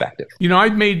security perspective. I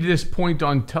made this point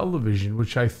on television,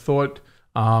 which I thought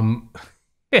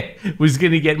was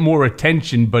going to get more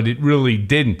attention, but it really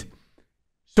didn't.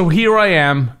 So here I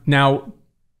am now,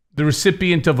 the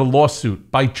recipient of a lawsuit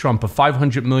by Trump, a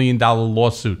 $500 million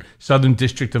lawsuit, Southern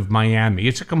District of Miami.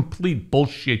 It's a complete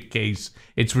bullshit case.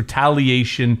 It's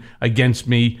retaliation against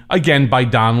me, again, by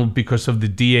Donald, because of the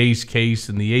DA's case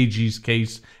and the AG's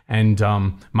case, and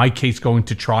my case going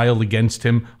to trial against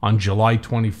him on July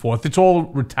 24th. It's all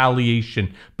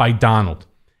retaliation by Donald.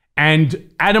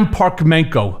 And Adam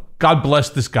Parkmenko, God bless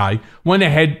this guy, went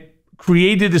ahead,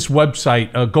 created this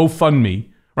website, GoFundMe,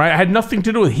 right? I had nothing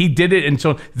to do with it. He did it, and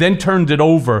so then turned it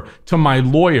over to my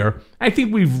lawyer. I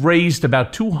think we've raised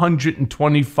about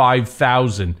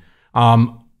 $225,000.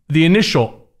 The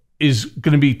initial is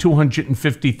going to be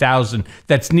 $250,000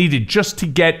 that's needed just to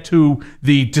get to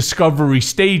the discovery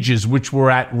stages, which we're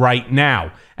at right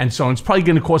now. And so it's probably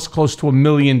going to cost close to $1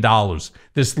 million,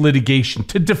 this litigation,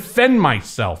 to defend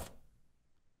myself.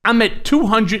 I'm at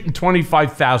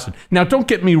 $225,000. Now, don't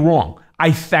get me wrong.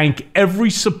 I thank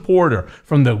every supporter,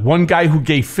 from the one guy who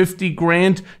gave 50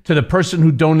 grand to the person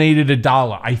who donated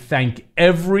 $1. I thank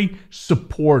every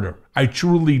supporter. I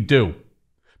truly do.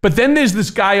 But then there's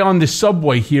this guy on the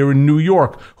subway here in New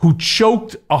York who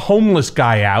choked a homeless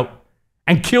guy out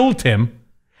and killed him.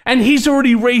 And he's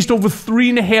already raised over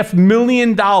 $3.5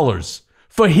 million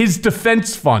for his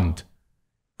defense fund.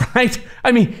 Right?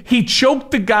 I mean, he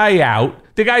choked the guy out.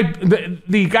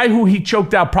 The guy who he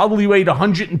choked out probably weighed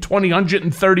 120,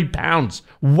 130 pounds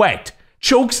wet,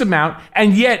 chokes him out,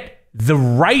 and yet the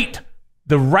right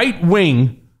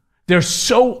wing, They're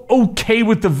so okay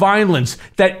with the violence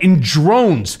that in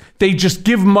drones, they just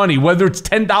give money, whether it's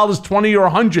 $10, $20, or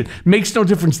 $100, makes no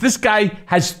difference. This guy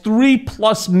has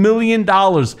 $3+ million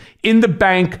in the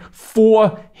bank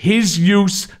for his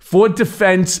use, for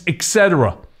defense,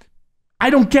 etc. I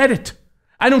don't get it.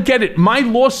 I don't get it. My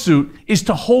lawsuit is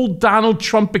to hold Donald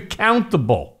Trump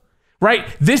accountable, right?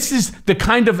 This is the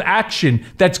kind of action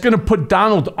that's going to put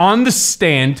Donald on the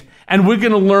stand, and we're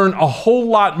going to learn a whole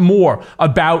lot more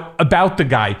about the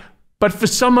guy. But for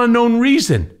some unknown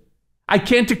reason, I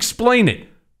can't explain it.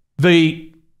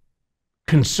 The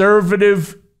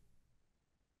conservative,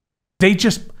 they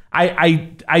just,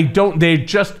 I don't, they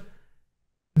just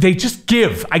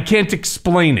give. I can't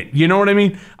explain it. You know what I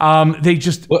mean? They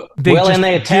just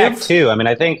attack too. I mean,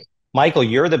 I think, Michael,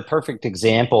 you're the perfect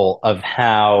example of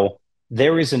how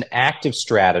there is an active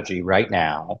strategy right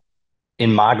now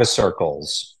in MAGA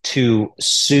circles to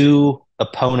sue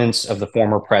opponents of the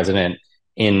former president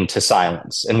into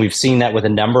silence. And we've seen that with a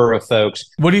number of folks.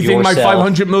 What do you think my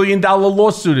 $500 million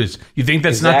lawsuit is? You think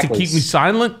that's not to keep me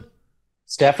silent?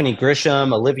 Stephanie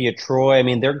Grisham, Olivia Troy. I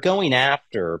mean, they're going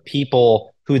after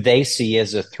people who they see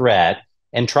as a threat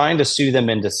and trying to sue them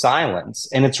into silence.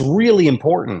 And it's really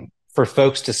important for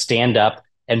folks to stand up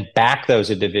and back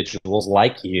those individuals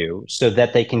like you so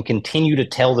that they can continue to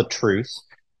tell the truth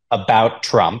about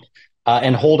Trump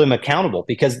and hold him accountable,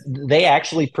 because they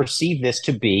actually perceive this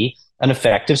to be an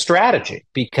effective strategy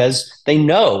because they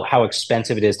know how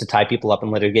expensive it is to tie people up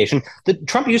in litigation.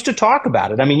 Trump used to talk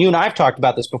about it. I mean, you and I have talked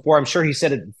about this before. I'm sure he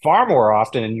said it far more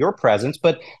often in your presence,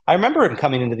 but I remember him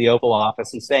coming into the Oval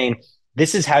Office and saying,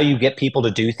 this is how you get people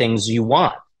to do things you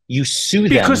want. You sue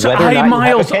them. Because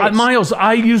Miles,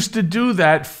 I used to do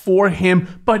that for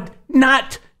him, but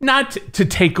not to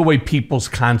take away people's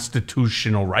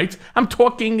constitutional rights. I'm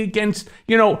talking against,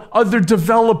 other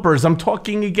developers. I'm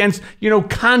talking against,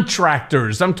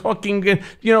 contractors. I'm talking,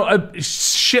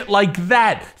 shit like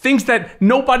that. Things that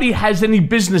nobody has any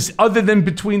business other than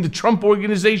between the Trump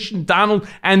organization, Donald,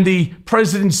 and the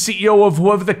president, CEO of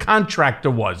whoever the contractor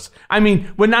was. I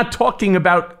mean, we're not talking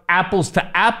about apples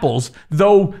to apples,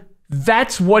 though.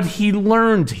 That's what he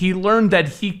learned. He learned that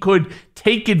he could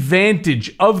take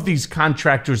advantage of these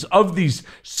contractors, of these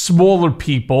smaller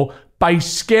people, by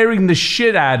scaring the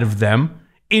shit out of them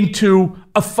into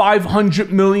a $500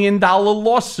 million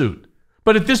lawsuit.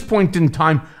 But at this point in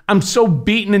time, I'm so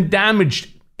beaten and damaged,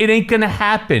 it ain't gonna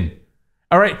happen.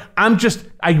 All right?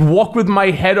 I walk with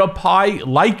my head up high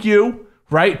like you,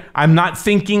 right? I'm not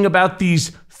thinking about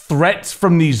these threats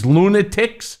from these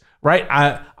lunatics. Right?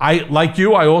 I like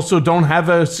you, I also don't have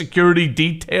a security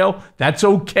detail. That's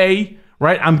okay.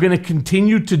 Right? I'm going to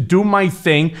continue to do my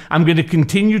thing. I'm going to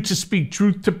continue to speak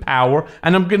truth to power.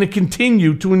 And I'm going to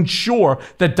continue to ensure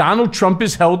that Donald Trump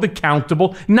is held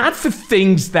accountable, not for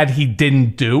things that he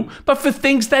didn't do, but for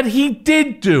things that he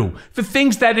did do. For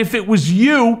things that if it was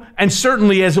you, and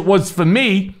certainly as it was for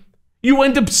me, you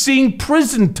end up seeing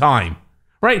prison time.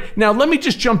 Right? Now, let me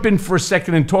just jump in for a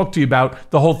second and talk to you about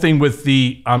the whole thing with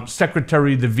the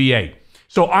Secretary of the VA.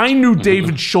 So I knew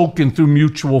David Shulkin through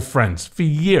mutual friends for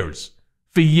years.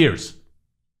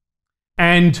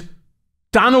 And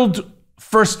Donald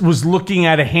first was looking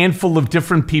at a handful of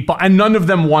different people, and none of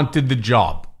them wanted the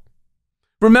job.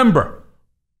 Remember,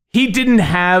 he didn't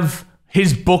have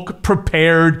his book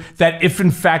prepared that if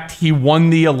in fact he won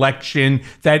the election,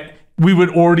 that we would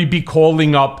already be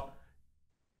calling up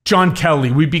John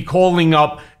Kelly, we'd be calling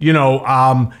up,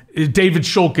 David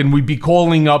Shulkin, we'd be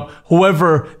calling up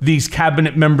whoever these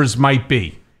cabinet members might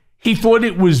be. He thought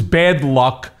it was bad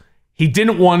luck. He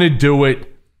didn't want to do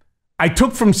it. I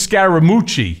took from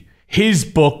Scaramucci his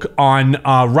book on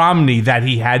Romney that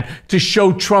he had to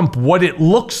show Trump what it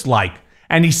looks like.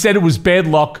 And he said it was bad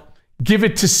luck. Give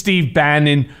it to Steve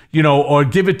Bannon, or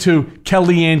give it to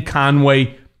Kellyanne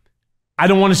Conway. I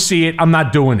don't want to see it. I'm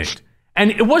not doing it. And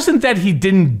it wasn't that he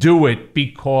didn't do it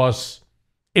because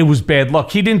it was bad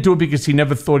luck. He didn't do it because he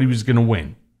never thought he was going to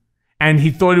win. And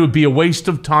he thought it would be a waste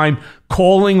of time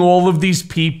calling all of these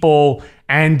people,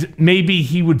 and maybe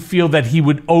he would feel that he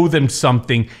would owe them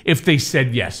something if they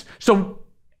said yes. So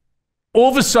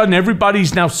all of a sudden,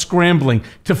 everybody's now scrambling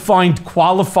to find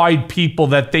qualified people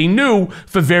that they knew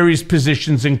for various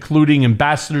positions, including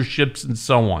ambassadorships and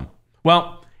so on.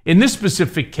 Well, in this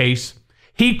specific case,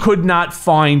 he could not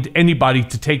find anybody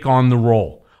to take on the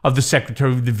role of the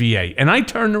Secretary of the VA. And I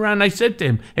turned around and I said to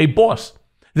him, hey, boss,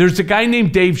 there's a guy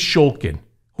named Dave Shulkin,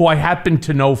 who I happen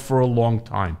to know for a long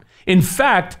time. In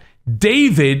fact,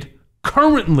 David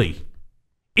currently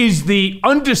is the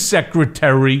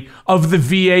undersecretary of the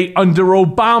VA under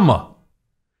Obama.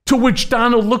 To which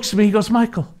Donald looks at me, he goes,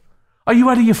 Michael, are you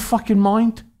out of your fucking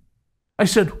mind? I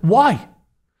said, why?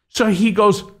 So he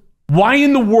goes, why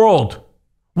in the world?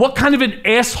 What kind of an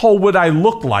asshole would I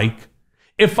look like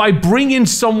if I bring in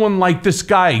someone like this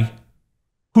guy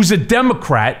who's a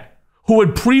Democrat who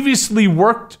had previously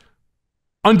worked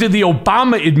under the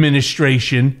Obama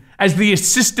administration as the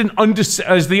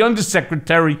as the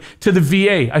undersecretary to the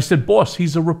VA? I said, boss,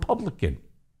 he's a Republican.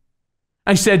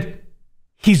 I said,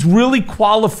 he's really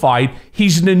qualified.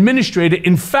 He's an administrator.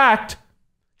 In fact,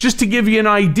 just to give you an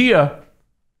idea,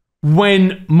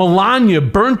 when Melania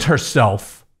burnt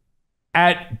herself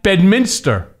at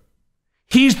Bedminster,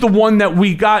 he's the one that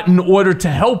we got in order to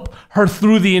help her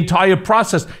through the entire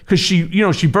process because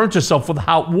she burnt herself with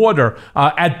hot water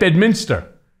at Bedminster.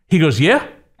 He goes, yeah?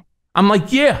 I'm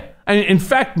like, yeah. And in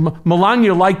fact,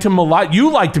 Melania liked him a lot.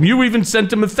 You liked him. You even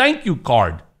sent him a thank you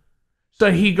card.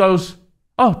 So he goes,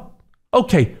 oh,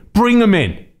 okay, bring him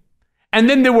in. And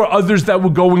then there were others that were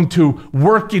going to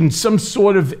work in some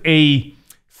sort of a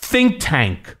think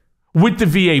tank with the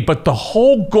VA. But the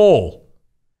whole goal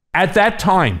at that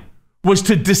time was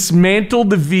to dismantle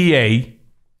the VA.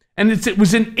 And it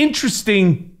was an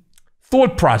interesting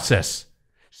thought process.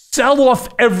 Sell off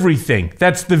everything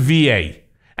that's the VA,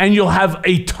 and you'll have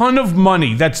a ton of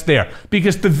money that's there.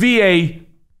 Because the VA,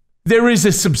 there is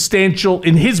a substantial,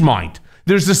 in his mind,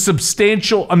 there's a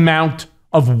substantial amount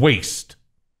of waste.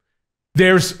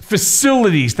 There's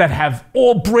facilities that have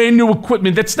all brand new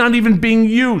equipment that's not even being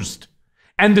used.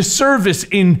 And the service,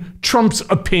 in Trump's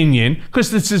opinion,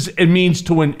 because this is a means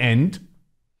to an end,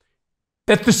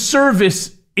 that the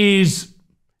service is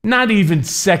not even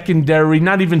secondary,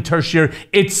 not even tertiary.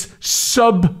 It's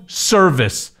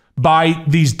sub-service by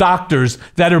these doctors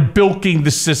that are bilking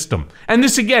the system. And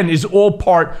this, again, is all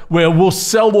part where we'll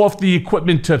sell off the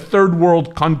equipment to third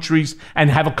world countries and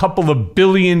have a couple of $1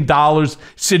 billion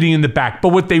sitting in the back. But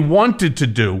what they wanted to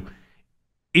do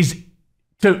is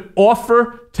to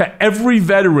offer to every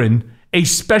veteran a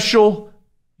special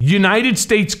United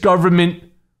States government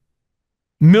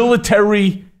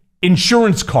military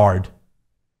insurance card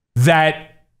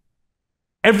that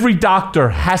every doctor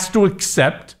has to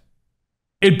accept.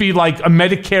 It'd be like a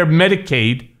Medicare,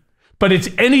 Medicaid, but it's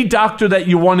any doctor that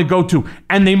you want to go to,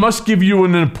 and they must give you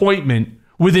an appointment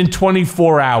within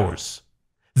 24 hours.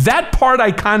 That part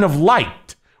I kind of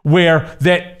liked, where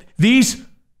that these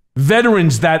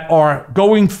veterans that are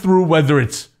going through, whether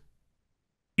it's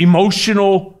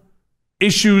emotional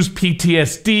issues,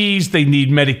 PTSDs, they need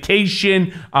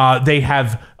medication, they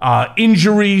have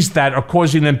injuries that are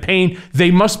causing them pain,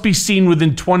 they must be seen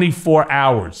within 24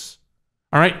 hours.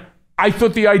 All right? I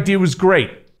thought the idea was great.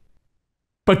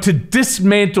 But to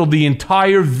dismantle the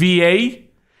entire VA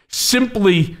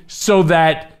simply so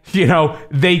that,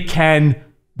 they can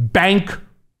bank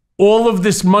all of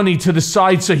this money to the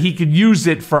side so he could use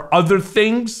it for other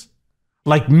things,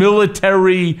 like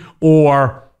military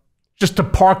or just to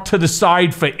park to the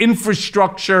side for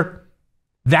infrastructure,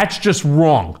 that's just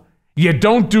wrong. You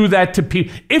don't do that to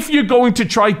people. If you're going to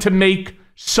try to make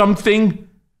something,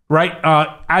 right,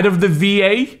 out of the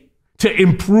VA to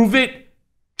improve it,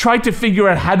 try to figure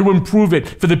out how to improve it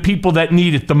for the people that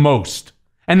need it the most.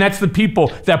 And that's the people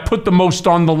that put the most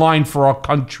on the line for our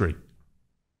country.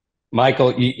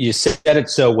 Michael, you said it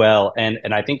so well.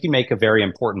 And I think you make a very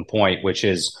important point, which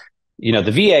is,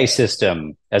 the VA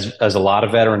system, as a lot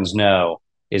of veterans know,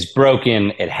 is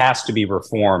broken. It has to be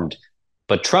reformed.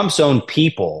 But Trump's own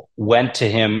people went to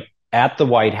him at the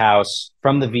White House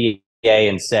from the VA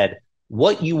and said,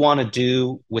 what you want to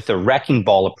do with a wrecking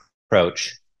ball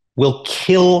approach will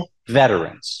kill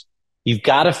veterans. You've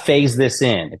got to phase this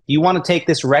in. If you want to take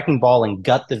this wrecking ball and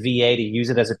gut the VA to use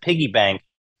it as a piggy bank,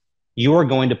 you are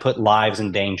going to put lives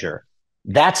in danger.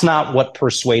 That's not what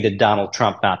persuaded Donald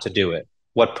Trump not to do it.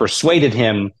 What persuaded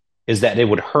him is that it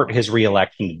would hurt his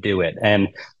reelection to do it. And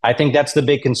I think that's the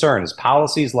big concern is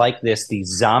policies like this, these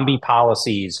zombie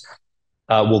policies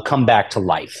will come back to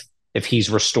life if he's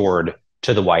restored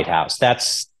to the White House.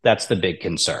 That's the big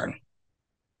concern.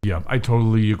 Yeah, I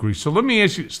totally agree. So let me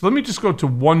ask you, let me just go to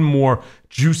one more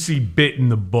juicy bit in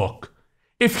the book.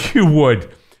 If you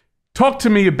would, talk to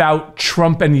me about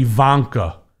Trump and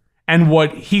Ivanka and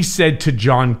what he said to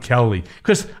John Kelly.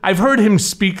 Because I've heard him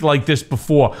speak like this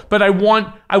before, but I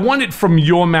want it from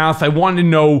your mouth. I want to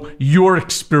know your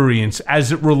experience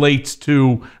as it relates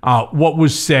to what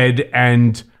was said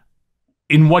and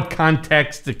in what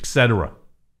context, etc.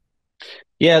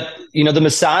 Yeah, the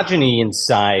misogyny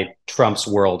inside Trump's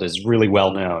world is really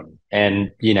well known.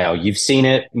 And, you've seen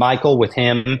it, Michael, with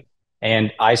him.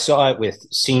 And I saw it with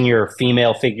senior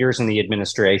female figures in the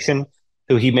administration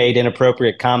who he made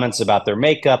inappropriate comments about their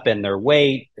makeup and their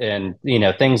weight and,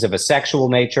 things of a sexual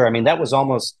nature. I mean, that was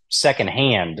almost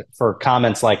secondhand for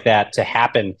comments like that to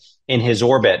happen in his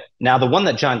orbit. Now, the one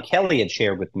that John Kelly had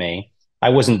shared with me, I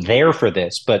wasn't there for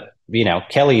this, but,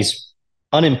 Kelly's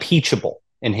unimpeachable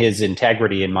in his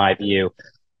integrity, in my view,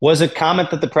 was a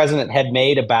comment that the president had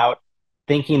made about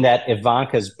thinking that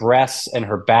Ivanka's breasts and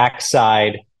her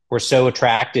backside were so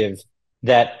attractive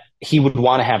that he would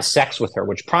want to have sex with her,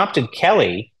 which prompted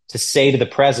Kelly to say to the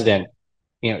president,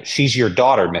 she's your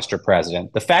daughter, Mr.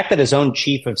 President. The fact that his own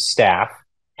chief of staff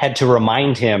had to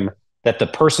remind him that the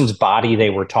person's body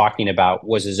they were talking about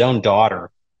was his own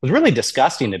daughter was really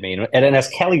disgusting to me. And as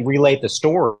Kelly relayed the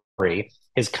story,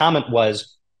 his comment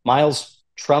was, Miles,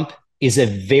 Trump is a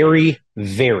very,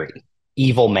 very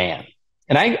evil man.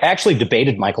 And I actually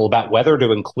debated, Michael, about whether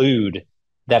to include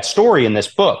that story in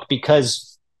this book because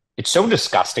it's so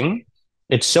disgusting.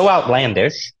 It's so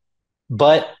outlandish.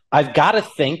 But I've got to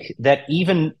think that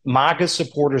even MAGA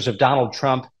supporters of Donald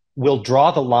Trump will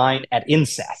draw the line at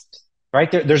incest,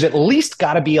 right? There's at least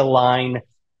got to be a line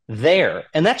there.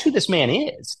 And that's who this man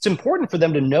is. It's important for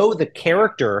them to know the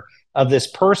character of this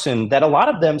person that a lot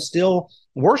of them still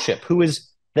worship, who is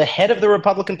the head of the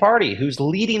Republican Party, who's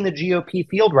leading the GOP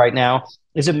field right now,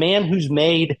 is a man who's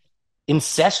made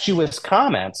incestuous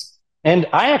comments. And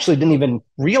I actually didn't even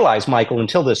realize, Michael,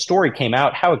 until this story came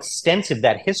out, how extensive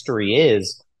that history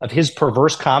is of his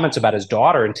perverse comments about his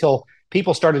daughter, until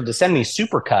people started to send me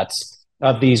supercuts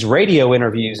of these radio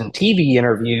interviews and TV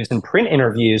interviews and print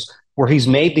interviews where he's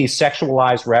made these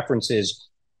sexualized references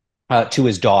to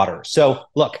his daughter. So,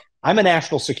 look, I'm a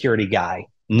national security guy,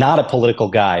 not a political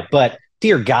guy, but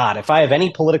dear God, if I have any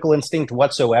political instinct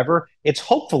whatsoever, it's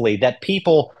hopefully that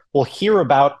people will hear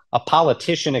about a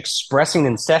politician expressing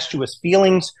incestuous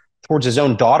feelings towards his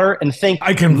own daughter and think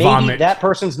maybe vomit. That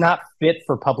person's not fit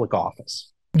for public office.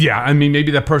 Yeah, I mean,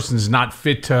 maybe that person's not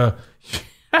fit to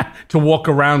to walk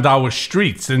around our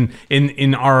streets and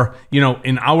in our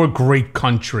in our great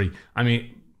country. I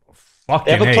mean, fucking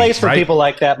they have a place for right? people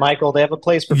like that, Michael. They have a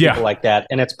place for people like that,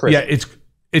 and it's prison. Yeah,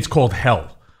 it's called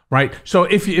hell. Right. So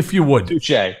if you would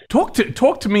talk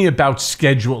to me about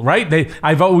schedule, right?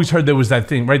 I've always heard there was that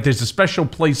thing, right? There's a special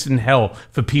place in hell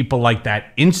for people like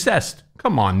that. Incest.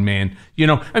 Come on, man.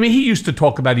 I mean, he used to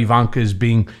talk about Ivanka as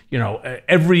being,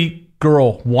 every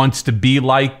girl wants to be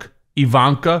like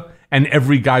Ivanka and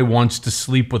every guy wants to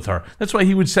sleep with her. That's why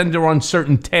he would send her on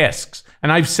certain tasks.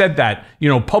 And I've said that,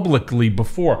 publicly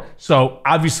before. So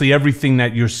obviously everything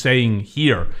that you're saying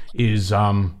here is,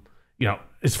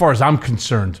 as far as I'm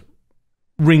concerned,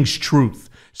 rings truth.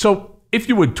 So if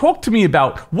you would talk to me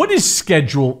about what is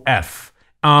Schedule F?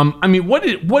 I mean,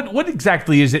 what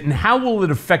exactly is it, and how will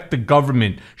it affect the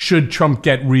government should Trump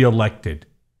get reelected?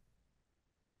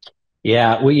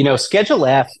 Yeah, well, Schedule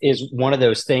F is one of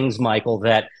those things, Michael,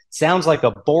 that sounds like a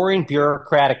boring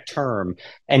bureaucratic term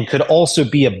and could also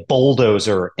be a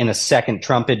bulldozer in a second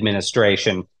Trump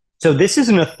administration. So this is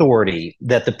an authority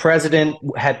that the president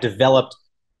had developed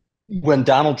when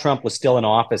Donald Trump was still in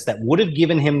office that would have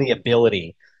given him the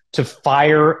ability to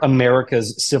fire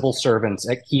America's civil servants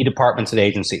at key departments and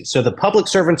agencies. So the public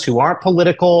servants who aren't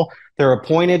political, they're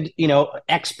appointed,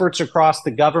 experts across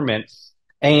the government.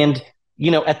 And,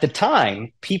 at the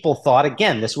time, people thought,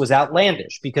 again, this was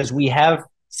outlandish because we have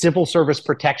civil service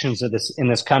protections of this in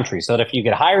this country. So that if you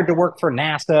get hired to work for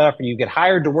NASA, if you get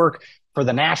hired to work for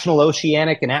the National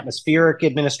Oceanic and Atmospheric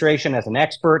Administration as an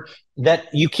expert, that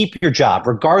you keep your job,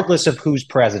 regardless of who's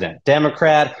president,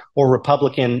 Democrat or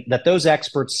Republican, that those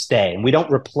experts stay. And we don't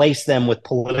replace them with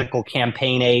political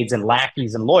campaign aides and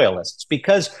lackeys and loyalists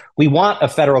because we want a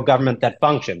federal government that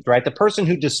functions, right? The person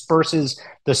who disperses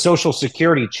the Social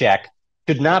Security check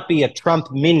should not be a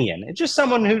Trump minion. It's just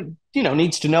someone who,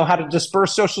 needs to know how to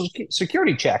disperse Social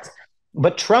Security checks.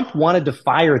 But Trump wanted to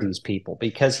fire these people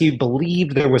because he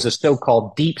believed there was a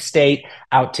so-called deep state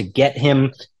out to get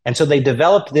him. And so they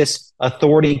developed this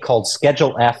authority called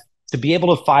Schedule F to be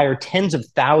able to fire tens of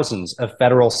thousands of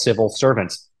federal civil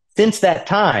servants. Since that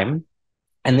time,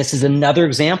 and this is another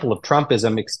example of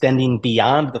Trumpism extending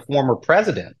beyond the former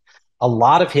president, a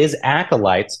lot of his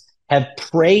acolytes have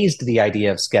praised the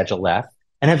idea of Schedule F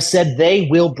and have said they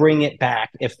will bring it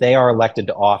back if they are elected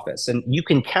to office. And you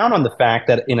can count on the fact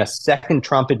that in a second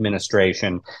Trump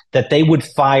administration, that they would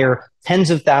fire tens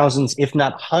of thousands, if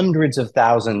not hundreds of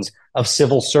thousands of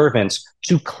civil servants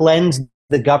to cleanse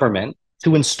the government,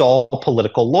 to install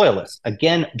political loyalists.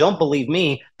 Again, don't believe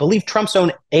me, believe Trump's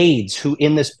own aides who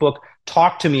in this book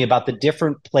talked to me about the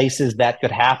different places that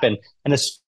could happen. And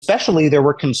especially there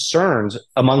were concerns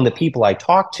among the people I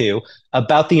talked to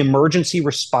about the emergency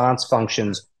response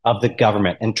functions of the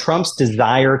government and Trump's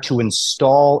desire to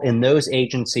install in those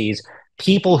agencies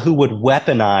people who would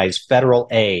weaponize federal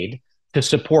aid to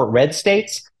support red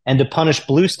states and to punish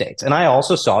blue states. And I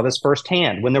also saw this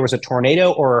firsthand. When there was a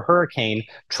tornado or a hurricane,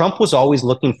 Trump was always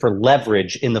looking for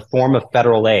leverage in the form of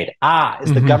federal aid.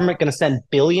 Is the government going to send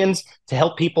billions to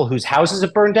help people whose houses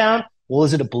have burned down? Well,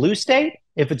 is it a blue state?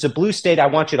 If it's a blue state, I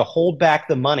want you to hold back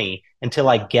the money until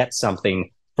I get something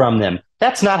from them.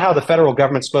 That's not how the federal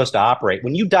government's supposed to operate.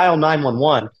 When you dial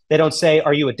 911, they don't say,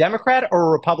 are you a Democrat or a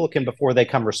Republican before they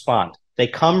come respond. They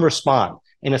come respond.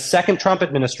 In a second Trump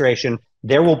administration,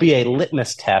 there will be a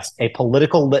litmus test, a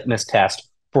political litmus test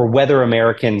for whether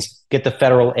Americans get the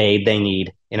federal aid they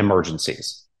need in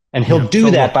emergencies. And he'll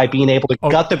do that by being able to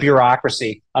gut the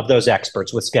bureaucracy of those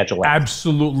experts with Schedule F.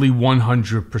 Absolutely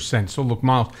 100%. So look,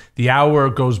 Miles, the hour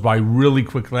goes by really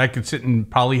quickly. I could sit and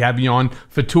probably have you on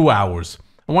for 2 hours.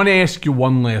 I want to ask you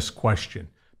one last question,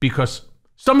 because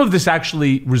some of this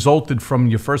actually resulted from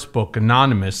your first book,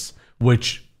 Anonymous,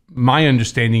 which my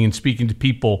understanding in speaking to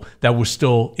people that were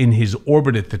still in his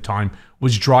orbit at the time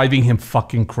was driving him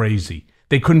fucking crazy.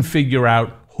 They couldn't figure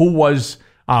out who was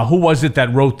it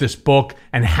that wrote this book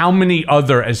and how many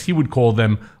other, as he would call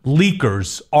them,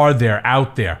 leakers are there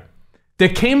out there. There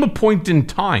came a point in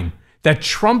time that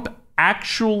Trump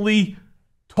actually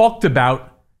talked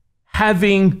about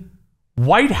having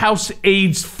White House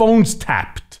aides' phones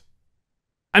tapped.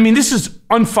 I mean, this is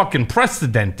unfucking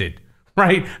precedented.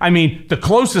 Right? I mean, the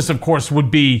closest, of course, would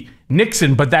be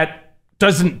Nixon, but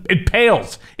it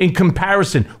pales in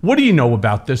comparison. What do you know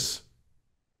about this?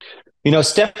 You know,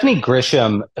 Stephanie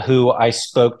Grisham, who I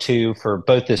spoke to for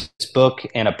both this book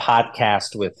and a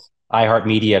podcast with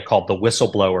iHeartMedia called The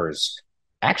Whistleblowers,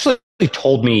 actually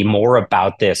told me more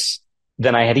about this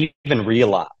than I had even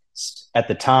realized at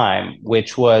the time,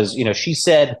 which was, she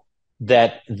said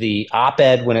that the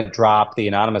op-ed, when it dropped, the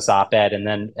anonymous op-ed, and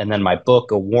then my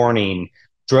book, A Warning,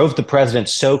 drove the president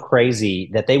so crazy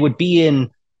that they would be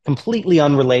in completely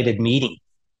unrelated meetings,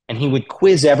 and he would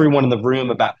quiz everyone in the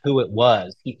room about who it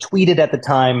was. He tweeted at the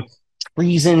time,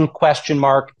 treason, ?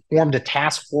 Formed a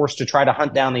task force to try to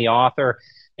hunt down the author,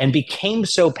 and became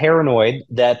so paranoid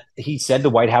that he said to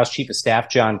White House Chief of Staff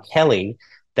John Kelly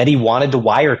that he wanted to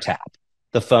wiretap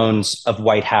the phones of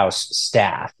White House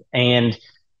staff. And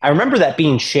I remember that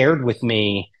being shared with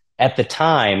me at the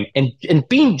time and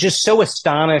being just so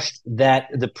astonished that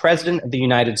the president of the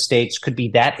United States could be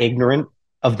that ignorant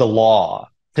of the law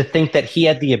to think that he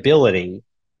had the ability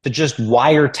to just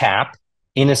wiretap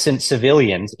innocent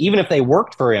civilians, even if they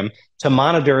worked for him, to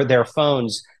monitor their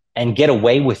phones and get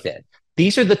away with it.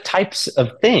 These are the types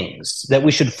of things that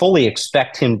we should fully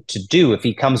expect him to do if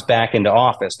he comes back into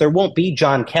office. There won't be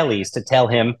John Kellys to tell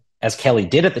him, as Kelly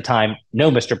did at the time,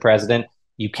 no, Mr. President,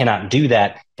 you cannot do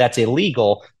that. That's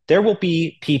illegal. There will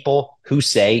be people who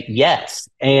say yes.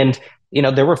 And,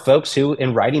 there were folks who,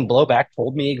 in writing Blowback,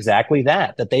 told me exactly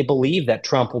that they believe that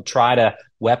Trump will try to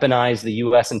weaponize the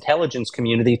U.S. intelligence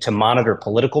community to monitor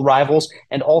political rivals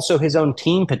and also his own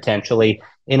team potentially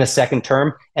in a second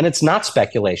term. And it's not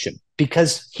speculation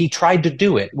because he tried to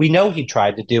do it. We know he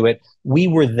tried to do it. We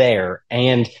were there.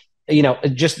 And,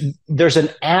 there's an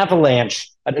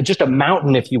avalanche, just a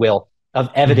mountain, if you will, of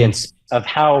evidence of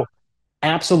how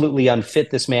absolutely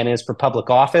unfit this man is for public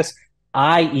office.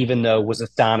 I, even though, was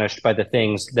astonished by the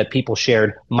things that people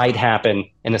shared might happen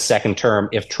in a second term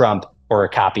if Trump or a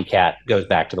copycat goes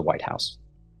back to the White House.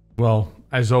 Well,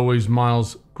 as always,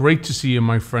 Miles, great to see you,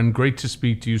 my friend. Great to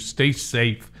speak to you. Stay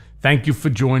safe. Thank you for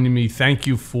joining me. Thank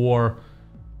you for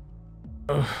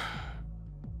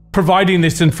providing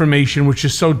this information, which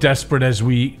is so desperate as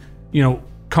we,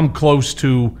 come close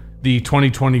to the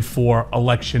 2024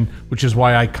 election, which is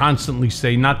why I constantly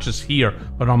say, not just here,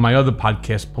 but on my other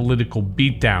podcast, Political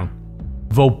Beatdown,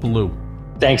 vote blue.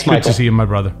 Thanks, Michael. Good to see you, my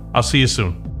brother. I'll see you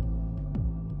soon.